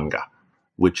Charlie Munger,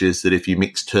 which is that if you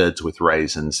mix turds with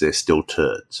raisins, they're still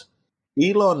turds.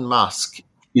 Elon Musk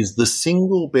is the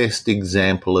single best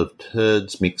example of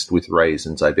turds mixed with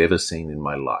raisins I've ever seen in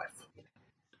my life.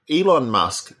 Elon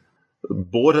Musk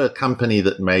bought a company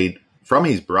that made, from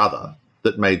his brother,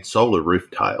 that made solar roof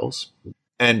tiles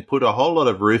and put a whole lot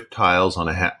of roof tiles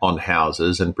on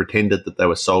houses and pretended that they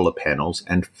were solar panels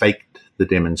and faked the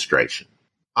demonstration.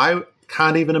 I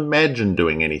can't even imagine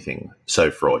doing anything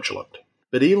so fraudulent.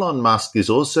 But Elon Musk is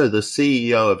also the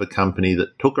CEO of a company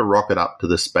that took a rocket up to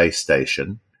the space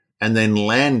station and then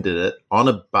landed it on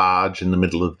a barge in the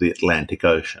middle of the Atlantic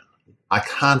Ocean. I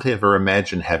can't ever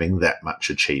imagine having that much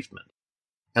achievement.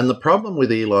 And the problem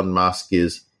with Elon Musk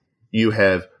is you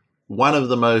have one of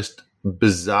the most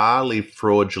bizarrely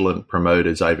fraudulent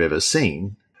promoters I've ever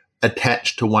seen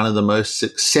attached to one of the most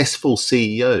successful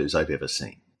CEOs I've ever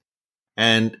seen.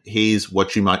 And he's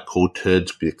what you might call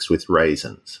turds mixed with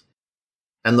raisins.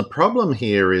 And the problem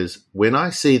here is when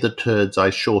I see the turds, I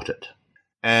short it.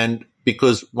 And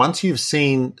because once you've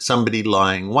seen somebody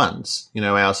lying once,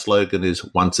 our slogan is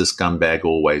once a scumbag,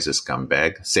 always a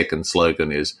scumbag. Second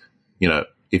slogan is,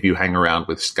 if you hang around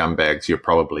with scumbags, you're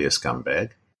probably a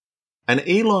scumbag. And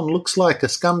Elon looks like a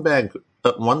scumbag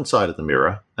at one side of the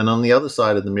mirror, and on the other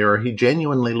side of the mirror, he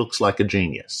genuinely looks like a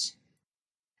genius.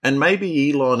 And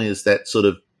maybe Elon is that sort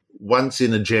of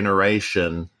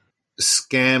once-in-a-generation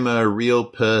scammer, real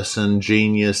person,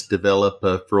 genius,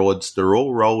 developer, fraudster,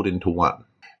 all rolled into one.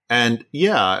 And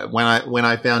yeah, when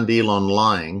I found Elon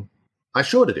lying, I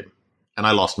shorted him, and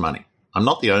I lost money. I'm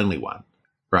not the only one,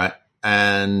 right?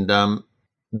 And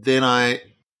then I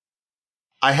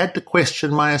had to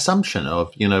question my assumption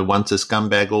of, once a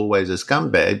scumbag, always a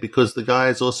scumbag, because the guy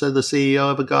is also the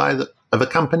CEO of a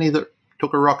company that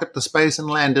took a rocket to space and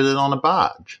landed it on a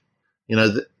barge.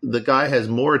 The guy has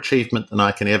more achievement than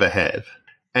I can ever have,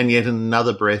 and yet in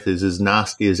another breath is as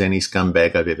nasty as any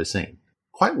scumbag I've ever seen.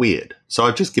 Quite weird. So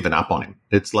I've just given up on him.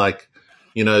 It's like,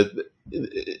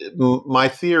 my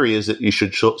theory is that you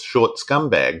should short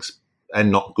scumbags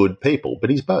and not good people, but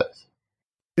he's both.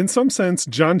 In some sense,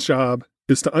 John's job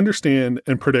is to understand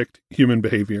and predict human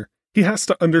behavior. He has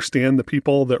to understand the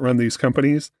people that run these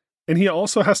companies, and he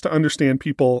also has to understand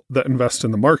people that invest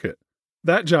in the market.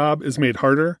 That job is made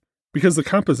harder because the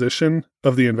composition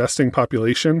of the investing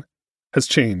population has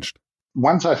changed.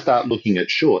 Once I start looking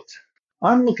at shorts,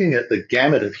 I'm looking at the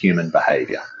gamut of human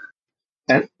behavior.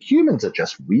 And humans are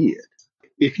just weird.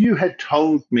 If you had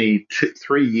told me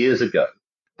 3 years ago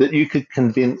that you could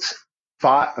convince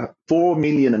 4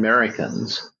 million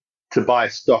Americans to buy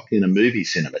stock in a movie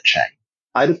cinema chain,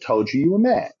 I'd have told you were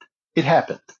mad. It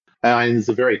happened. And there's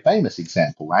a very famous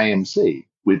example, AMC,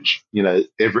 which,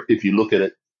 if you look at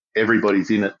it,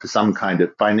 everybody's in it for some kind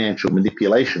of financial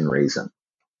manipulation reason.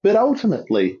 But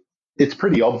ultimately, it's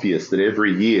pretty obvious that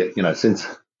every year, since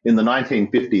in the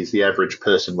 1950s, the average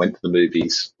person went to the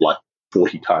movies like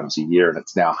 40 times a year, and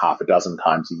it's now half a dozen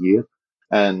times a year.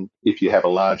 And if you have a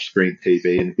large screen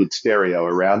TV and good stereo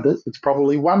around it, it's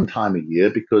probably one time a year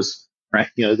because, right,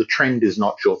 the trend is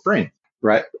not your friend,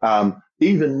 right?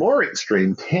 Even more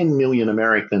extreme, 10 million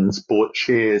Americans bought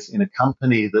shares in a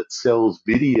company that sells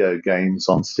video games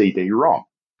on CD-ROM.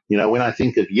 When I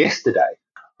think of yesterday,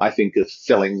 I think of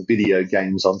selling video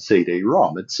games on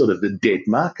CD-ROM. It's sort of the dead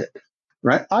market,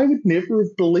 right? I would never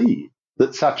have believed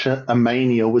that such a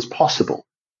mania was possible.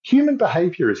 Human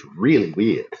behavior is really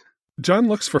weird. John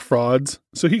looks for frauds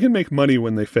so he can make money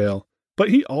when they fail, but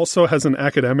he also has an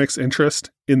academic's interest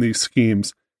in these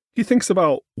schemes. He thinks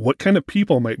about what kind of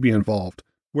people might be involved,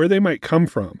 where they might come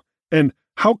from, and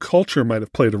how culture might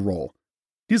have played a role.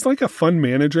 He's like a fund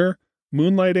manager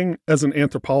moonlighting as an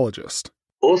anthropologist.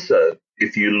 Also,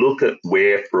 if you look at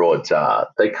where frauds are,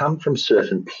 they come from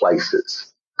certain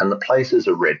places, and the places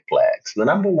are red flags. The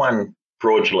number one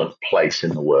fraudulent place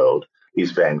in the world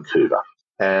is Vancouver.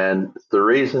 And the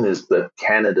reason is that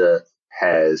Canada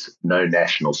has no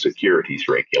national securities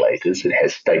regulators. It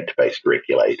has state-based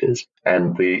regulators.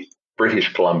 And the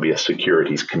British Columbia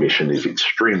Securities Commission is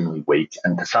extremely weak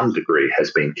and to some degree has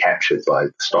been captured by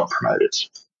stock promoters.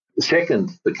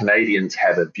 Second, the Canadians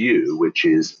have a view, which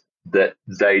is that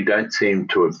they don't seem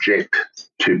to object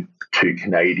to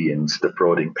Canadians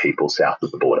defrauding people south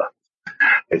of the border.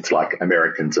 It's like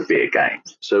Americans are fair game.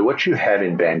 So what you have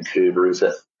in Vancouver is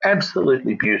an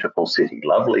absolutely beautiful city,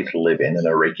 lovely to live in, and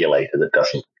a regulator that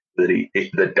doesn't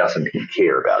that doesn't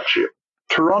care about you.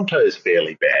 Toronto is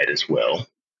fairly bad as well.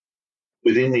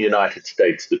 Within the United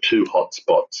States, the two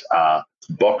hotspots are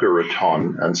Boca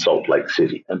Raton and Salt Lake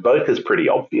City. And Boca's pretty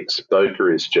obvious.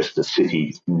 Boca is just a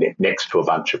city next to a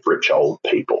bunch of rich old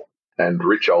people. And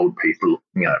rich old people,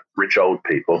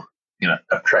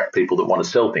 attract people that want to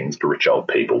sell things to rich old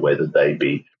people, whether they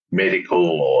be medical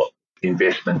or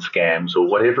investment scams or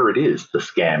whatever it is, the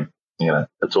scam.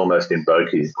 It's almost in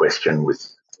Boca's question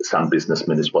with some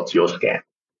businessmen is, what's your scam?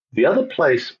 The other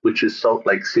place, which is Salt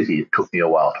Lake City, it took me a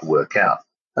while to work out.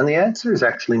 And the answer is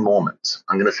actually Mormons.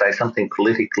 I'm going to say something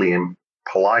politically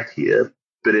impolite here,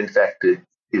 but in fact it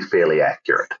is fairly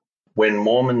accurate. When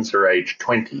Mormons are age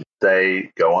 20,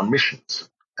 they go on missions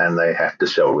and they have to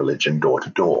sell religion door to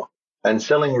door. And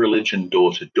selling religion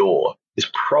door to door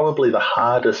is probably the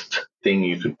hardest thing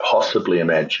you could possibly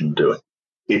imagine doing.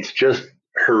 It's just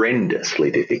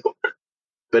horrendously difficult.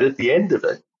 But at the end of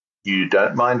it, you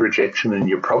don't mind rejection and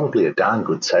you're probably a darn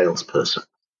good salesperson.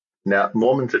 Now,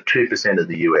 Mormons are 2% of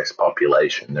the US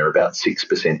population. They're about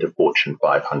 6% of Fortune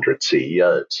 500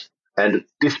 CEOs. And a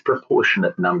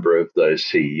disproportionate number of those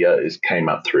CEOs came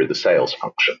up through the sales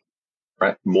function.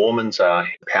 Right? Mormons are,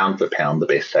 pound for pound, the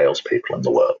best salespeople in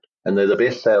the world. And they're the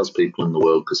best salespeople in the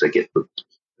world because they get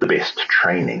the best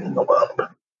training in the world.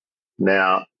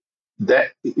 Now,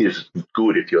 that is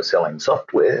good if you're selling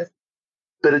software,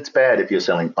 but it's bad if you're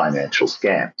selling financial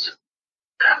scams.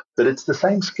 But it's the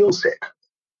same skill set.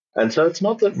 And so it's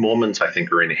not that Mormons, I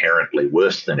think, are inherently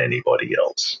worse than anybody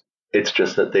else. It's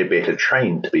just that they're better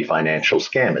trained to be financial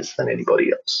scammers than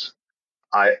anybody else.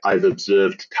 I've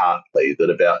observed tartly that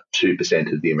about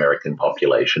 2% of the American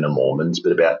population are Mormons,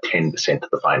 but about 10% of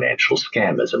the financial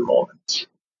scammers are Mormons.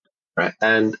 Right?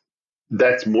 And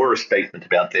that's more a statement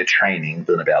about their training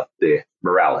than about their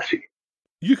morality.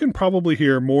 You can probably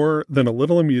hear more than a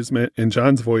little amusement in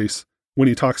John's voice when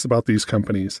he talks about these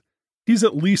companies. He's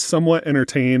at least somewhat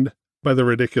entertained by the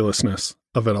ridiculousness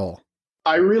of it all.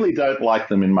 I really don't like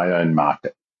them in my own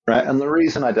market. Right? And the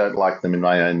reason I don't like them in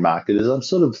my own market is I'm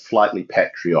sort of slightly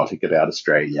patriotic about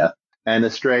Australia. And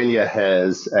Australia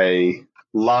has a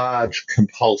large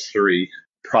compulsory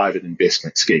private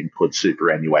investment scheme called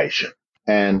superannuation.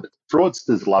 And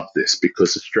fraudsters love this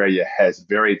because Australia has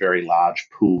very, very large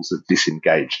pools of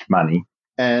disengaged money.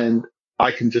 And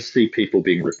I can just see people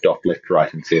being ripped off left,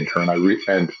 right, and centre.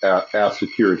 And our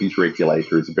securities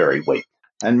regulator is very weak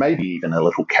and maybe even a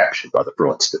little captured by the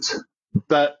fraudsters.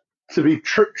 But to be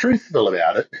truthful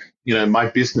about it, my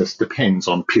business depends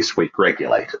on piss-weak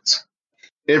regulators.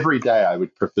 Every day I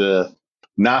would prefer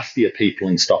nastier people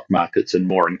in stock markets and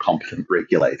more incompetent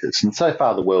regulators. And so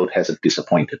far the world hasn't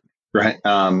disappointed me,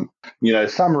 right?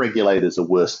 Some regulators are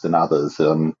worse than others.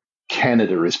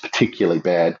 Canada is particularly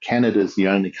bad. Canada is the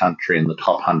only country in the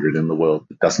top 100 in the world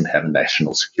that doesn't have a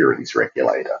national securities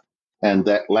regulator. And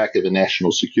that lack of a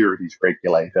national securities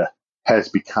regulator has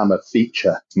become a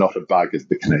feature, not a bug, of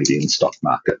the Canadian stock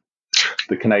market.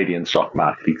 The Canadian stock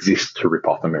market exists to rip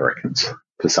off Americans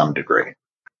to some degree.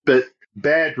 But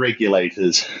bad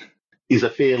regulators is a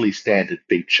fairly standard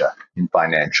feature in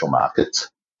financial markets.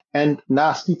 And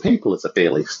nasty people is a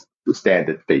fairly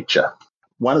standard feature.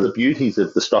 One of the beauties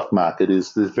of the stock market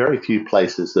is there's very few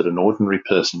places that an ordinary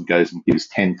person goes and gives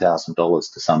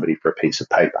 $10,000 to somebody for a piece of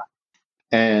paper.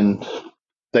 And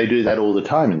they do that all the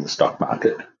time in the stock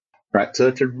market. Right, so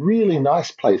it's a really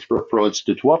nice place for a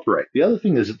fraudster to operate. The other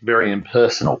thing is it's very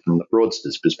impersonal from the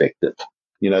fraudster's perspective.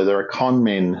 There are con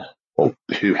men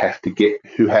who have to get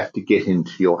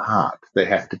into your heart. They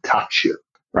have to touch you.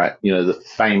 Right, the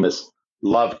famous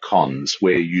love cons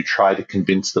where you try to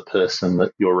convince the person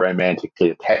that you're romantically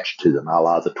attached to them, a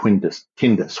la the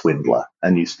Tinder swindler,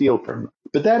 and you steal from them.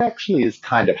 But that actually is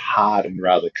kind of hard and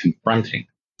rather confronting.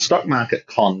 Stock market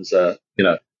cons are,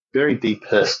 very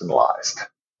depersonalized.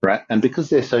 Right. And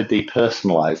because they're so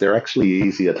depersonalized, they're actually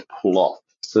easier to pull off.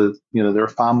 So, there are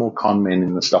far more con men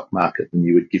in the stock market than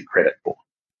you would give credit for.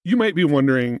 You might be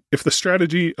wondering if the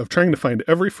strategy of trying to find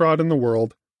every fraud in the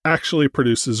world actually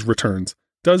produces returns.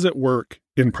 Does it work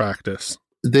in practice?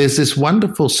 There's this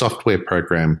wonderful software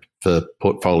program for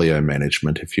portfolio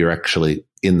management. If you're actually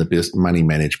in the money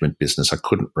management business, I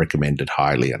couldn't recommend it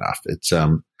highly enough. It's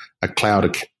a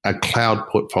cloud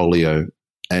portfolio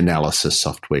analysis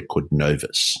software called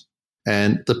Novus.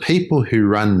 And the people who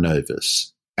run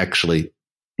Novus actually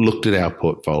looked at our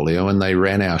portfolio and they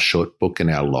ran our short book and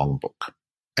our long book.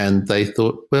 And they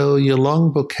thought, well, your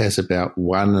long book has about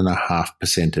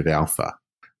 1.5% of alpha,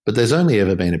 but there's only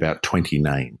ever been about 20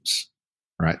 names,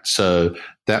 right? So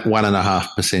that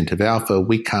 1.5% of alpha,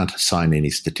 we can't assign any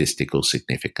statistical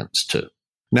significance to.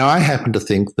 Now, I happen to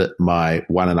think that my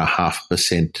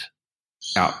 1.5%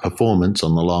 outperformance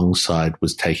on the long side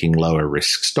was taking lower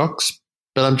risk stocks,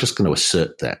 but I'm just going to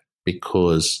assert that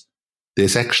because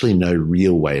there's actually no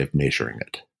real way of measuring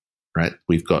it, right?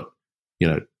 We've got,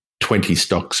 20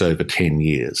 stocks over 10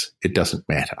 years. It doesn't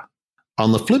matter.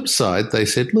 On the flip side, they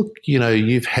said, look,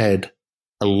 you've had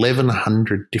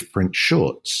 1,100 different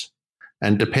shorts,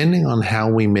 and depending on how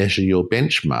we measure your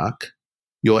benchmark,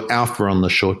 your alpha on the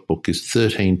short book is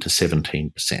 13 to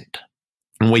 17%.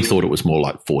 And we thought it was more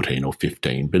like 14 or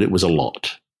 15, but it was a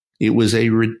lot. It was a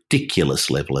ridiculous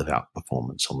level of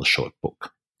outperformance on the short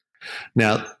book.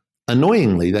 Now,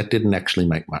 annoyingly, that didn't actually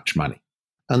make much money.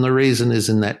 And the reason is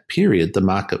in that period, the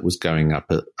market was going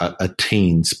up a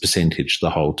teens percentage the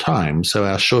whole time. So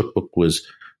our short book was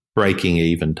breaking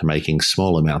even to making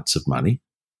small amounts of money,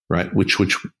 right? Which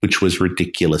was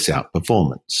ridiculous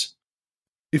outperformance.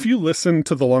 If you listened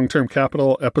to the Long-Term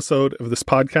Capital episode of this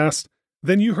podcast,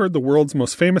 then you heard the world's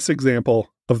most famous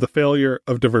example of the failure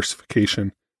of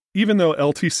diversification. Even though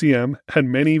LTCM had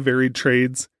many varied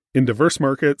trades in diverse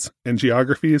markets and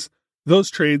geographies, those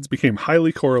trades became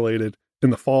highly correlated in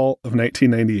the fall of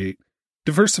 1998.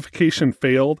 Diversification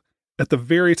failed at the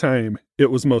very time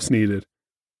it was most needed.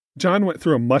 John went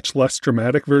through a much less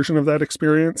dramatic version of that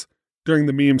experience during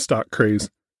the meme stock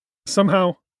craze.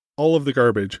 Somehow, all of the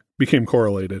garbage became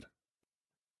correlated.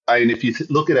 And if you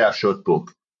look at our short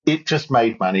book, it just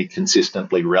made money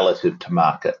consistently relative to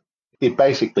market. It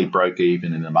basically broke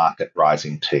even in the market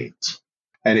rising teens.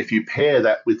 And if you pair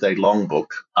that with a long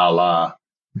book, a la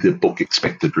the book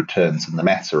expected returns and the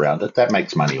maths around it, that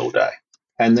makes money all day.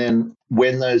 And then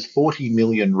when those 40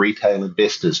 million retail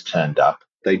investors turned up,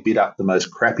 they bid up the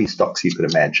most crappy stocks you could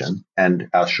imagine, and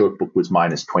our short book was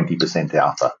minus 20%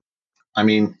 alpha. I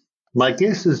mean, my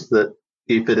guess is that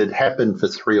if it had happened for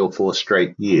 3 or 4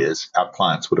 straight years, our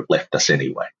clients would have left us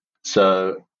anyway.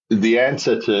 So the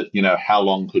answer to, how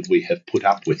long could we have put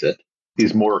up with it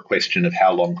is more a question of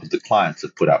how long could the clients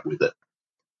have put up with it.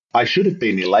 I should have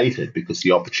been elated because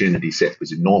the opportunity set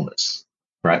was enormous,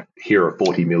 right? Here are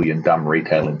 40 million dumb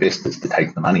retail investors to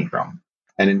take the money from.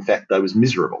 And in fact, I was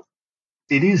miserable.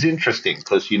 It is interesting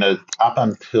because, up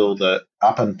until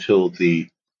the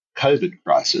COVID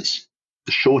crisis,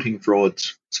 the shorting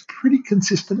frauds was a pretty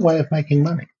consistent way of making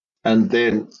money. And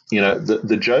then,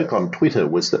 the joke on Twitter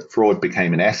was that fraud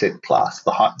became an asset class.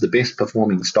 The best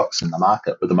performing stocks in the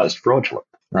market were the most fraudulent,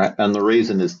 right? And the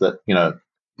reason is that,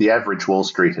 the average Wall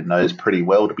Streeter knows pretty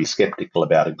well to be skeptical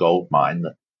about a gold mine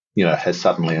that, has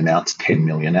suddenly announced 10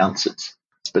 million ounces.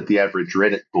 But the average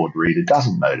Reddit board reader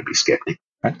doesn't know to be skeptical,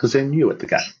 right? Because they're new at the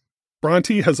game.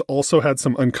 Bronte has also had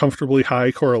some uncomfortably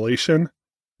high correlation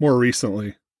more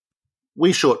recently.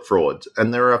 We short frauds,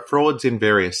 and there are frauds in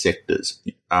various sectors.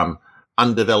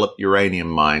 Undeveloped uranium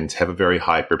mines have a very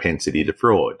high propensity to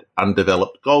fraud.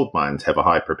 Undeveloped gold mines have a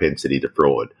high propensity to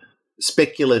fraud.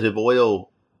 Speculative oil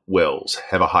wells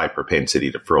have a high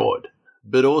propensity to fraud.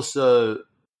 But also,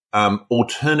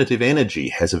 alternative energy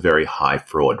has a very high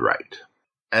fraud rate.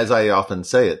 As I often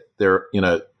say it,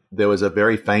 there was a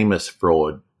very famous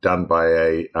fraud done by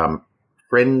a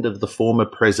friend of the former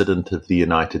president of the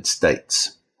United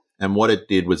States. And what it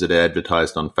did was it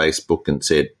advertised on Facebook and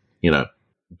said,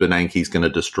 Bernanke's going to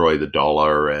destroy the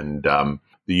dollar and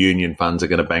the union funds are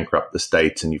going to bankrupt the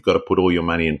states and you've got to put all your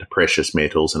money into precious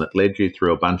metals. And it led you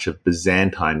through a bunch of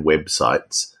Byzantine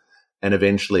websites. And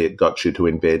eventually it got you to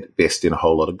invest in a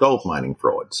whole lot of gold mining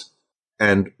frauds.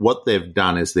 And what they've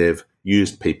done is they've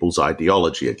used people's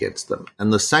ideology against them.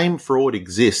 And the same fraud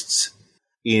exists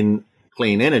in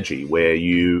clean energy, where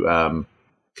you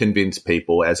convince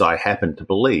people, as I happen to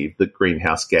believe, that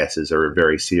greenhouse gases are a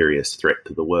very serious threat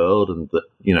to the world and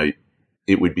that,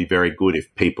 it would be very good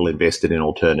if people invested in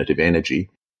alternative energy.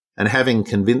 And having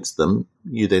convinced them,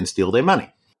 you then steal their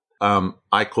money.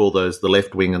 I call those the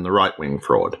left-wing and the right-wing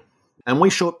fraud. And we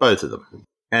short both of them.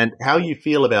 And how you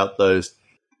feel about those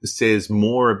says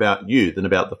more about you than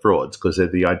about the frauds, because they're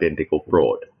the identical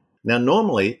fraud. Now,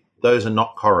 normally, those are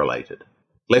not correlated.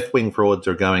 Left-wing frauds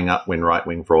are going up when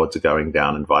right-wing frauds are going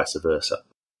down and vice versa.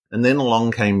 And then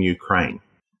along came Ukraine.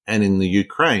 And in the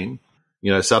Ukraine,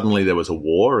 suddenly there was a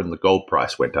war and the gold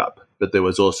price went up. But there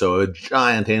was also a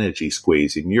giant energy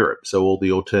squeeze in Europe, so all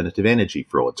the alternative energy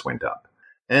frauds went up.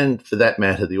 And for that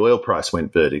matter, the oil price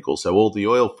went vertical, so all the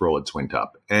oil frauds went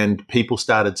up. And people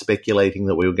started speculating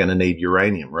that we were going to need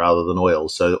uranium rather than oil,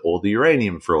 so all the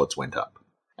uranium frauds went up.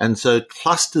 And so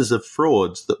clusters of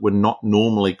frauds that were not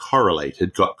normally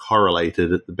correlated got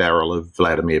correlated at the barrel of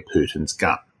Vladimir Putin's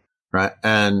gun, right?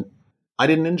 And I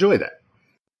didn't enjoy that.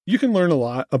 You can learn a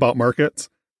lot about markets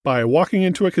by walking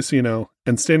into a casino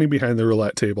and standing behind the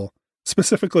roulette table.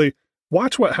 Specifically,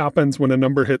 watch what happens when a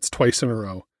number hits twice in a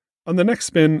row. On the next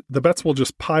spin, the bets will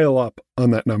just pile up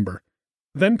on that number.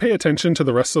 Then pay attention to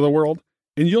the rest of the world,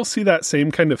 and you'll see that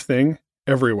same kind of thing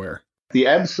everywhere. The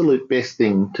absolute best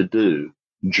thing to do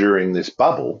during this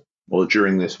bubble or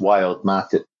during this wild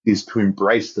market is to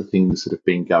embrace the things that have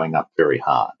been going up very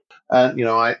hard.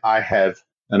 I have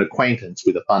an acquaintance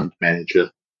with a fund manager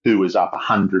who was up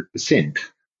 100%,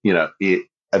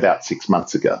 about 6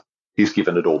 months ago. He's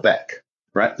given it all back,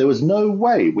 right? There was no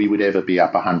way we would ever be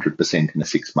up 100% in a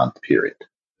 6-month period.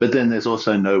 But then there's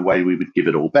also no way we would give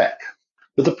it all back.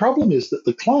 But the problem is that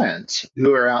the clients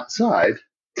who are outside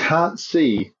can't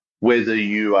see whether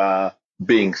you are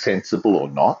being sensible or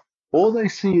not. All they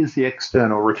see is the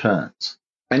external returns.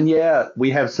 And yeah, we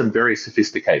have some very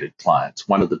sophisticated clients.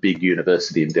 One of the big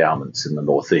university endowments in the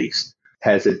Northeast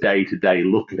has a day-to-day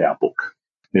look at our book.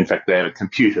 In fact, they have a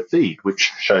computer feed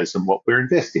which shows them what we're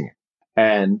investing in.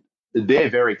 And they're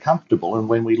very comfortable. And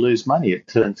when we lose money, it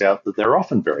turns out that they're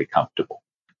often very comfortable,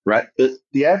 right? But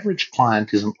the average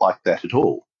client isn't like that at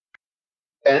all.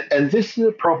 And this is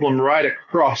a problem right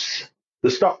across the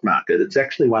stock market. It's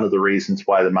actually one of the reasons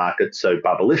why the market's so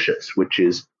bubblicious, which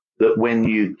is that when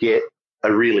you get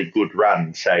a really good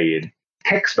run, say in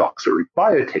tech stocks or in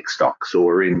biotech stocks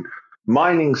or in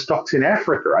mining stocks in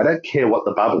Africa, I don't care what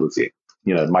the bubble is in.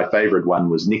 My favorite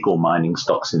one was nickel mining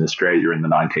stocks in Australia in the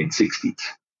 1960s,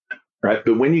 right?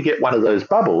 But when you get one of those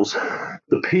bubbles,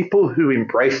 the people who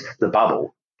embraced the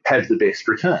bubble have the best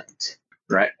returns,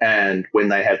 right? And when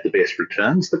they have the best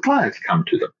returns, the clients come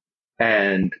to them.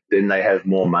 And then they have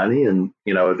more money and,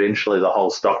 eventually the whole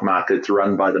stock market's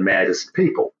run by the maddest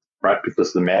people, right?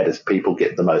 Because the maddest people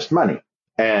get the most money.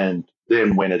 And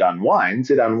then when it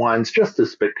unwinds just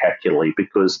as spectacularly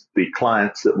because the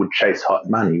clients that would chase hot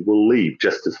money will leave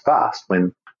just as fast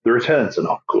when the returns are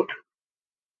not good.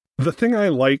 The thing I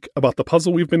like about the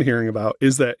puzzle we've been hearing about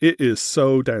is that it is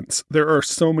so dense. There are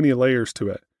so many layers to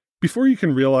it. Before you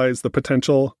can realize the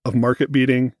potential of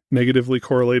market-beating, negatively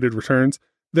correlated returns,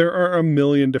 there are a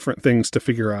million different things to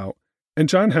figure out. And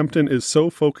John Hempton is so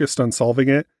focused on solving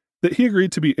it that he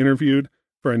agreed to be interviewed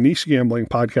for a niche gambling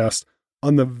podcast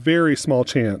on the very small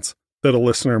chance that a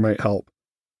listener might help.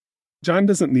 John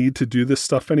doesn't need to do this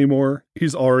stuff anymore.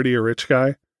 He's already a rich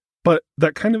guy. But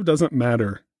that kind of doesn't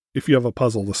matter if you have a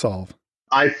puzzle to solve.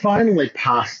 I finally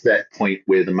passed that point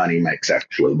where the money makes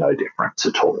actually no difference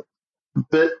at all.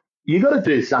 But you got to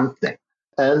do something.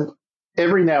 And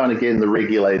every now and again, the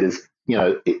regulators,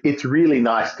 it's really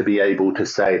nice to be able to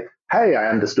say, hey, I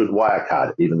understood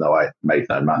Wirecard, even though I made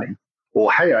no money. Or,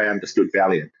 hey, I understood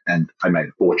Valeant and I made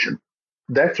a fortune.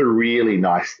 That's a really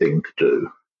nice thing to do.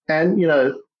 And,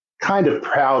 kind of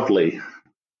proudly,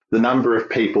 the number of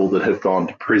people that have gone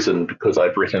to prison because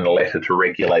I've written a letter to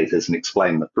regulators and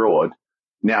explained the fraud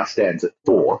now stands at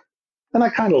 4. And I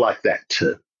kind of like that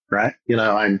too, right?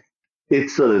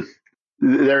 It's sort of,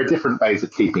 there are different ways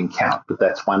of keeping count, but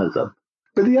that's one of them.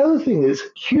 But the other thing is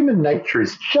human nature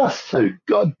is just so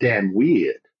goddamn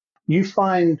weird. You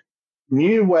find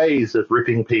new ways of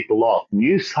ripping people off,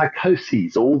 new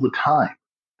psychoses all the time,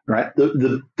 right?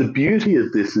 The beauty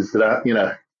of this is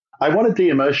that, I want to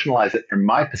de-emotionalize it from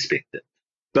my perspective,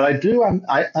 but I do want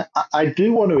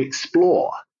to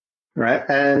explore, right?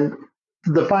 And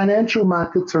the financial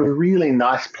markets are a really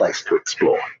nice place to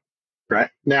explore,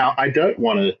 right? Now, I don't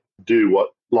want to do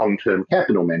what long-term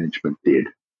capital management did,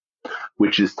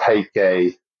 which is take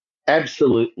a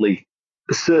absolutely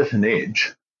certain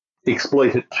edge,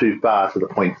 exploit it too far to the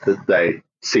point that they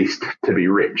ceased to be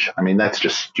rich. I mean, that's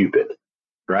just stupid,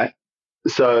 right?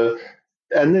 So,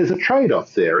 and there's a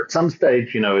trade-off there. At some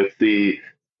stage, if the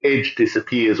edge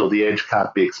disappears or the edge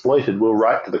can't be exploited, we'll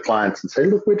write to the clients and say,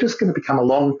 look, we're just going to become a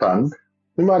long fund.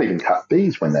 We might even cut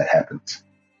fees when that happens,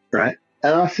 right?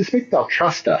 And I suspect they'll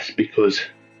trust us because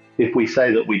if we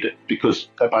say that we do, because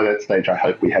by that stage, I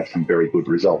hope we have some very good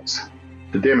results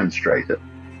to demonstrate it.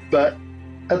 But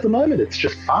at the moment, it's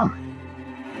just fun.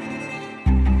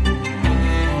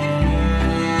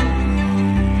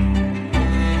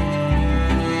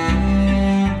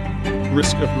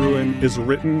 Risk of Ruin is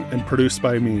written and produced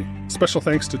by me. Special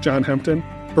thanks to John Hempton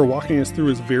for walking us through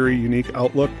his very unique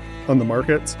outlook on the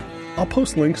markets. I'll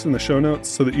post links in the show notes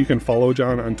so that you can follow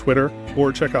John on Twitter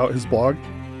or check out his blog.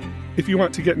 If you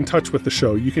want to get in touch with the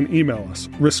show, you can email us,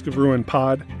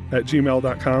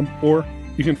 riskofruinpod@gmail.com, or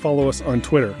you can follow us on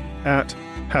Twitter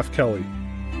 @halfkelly.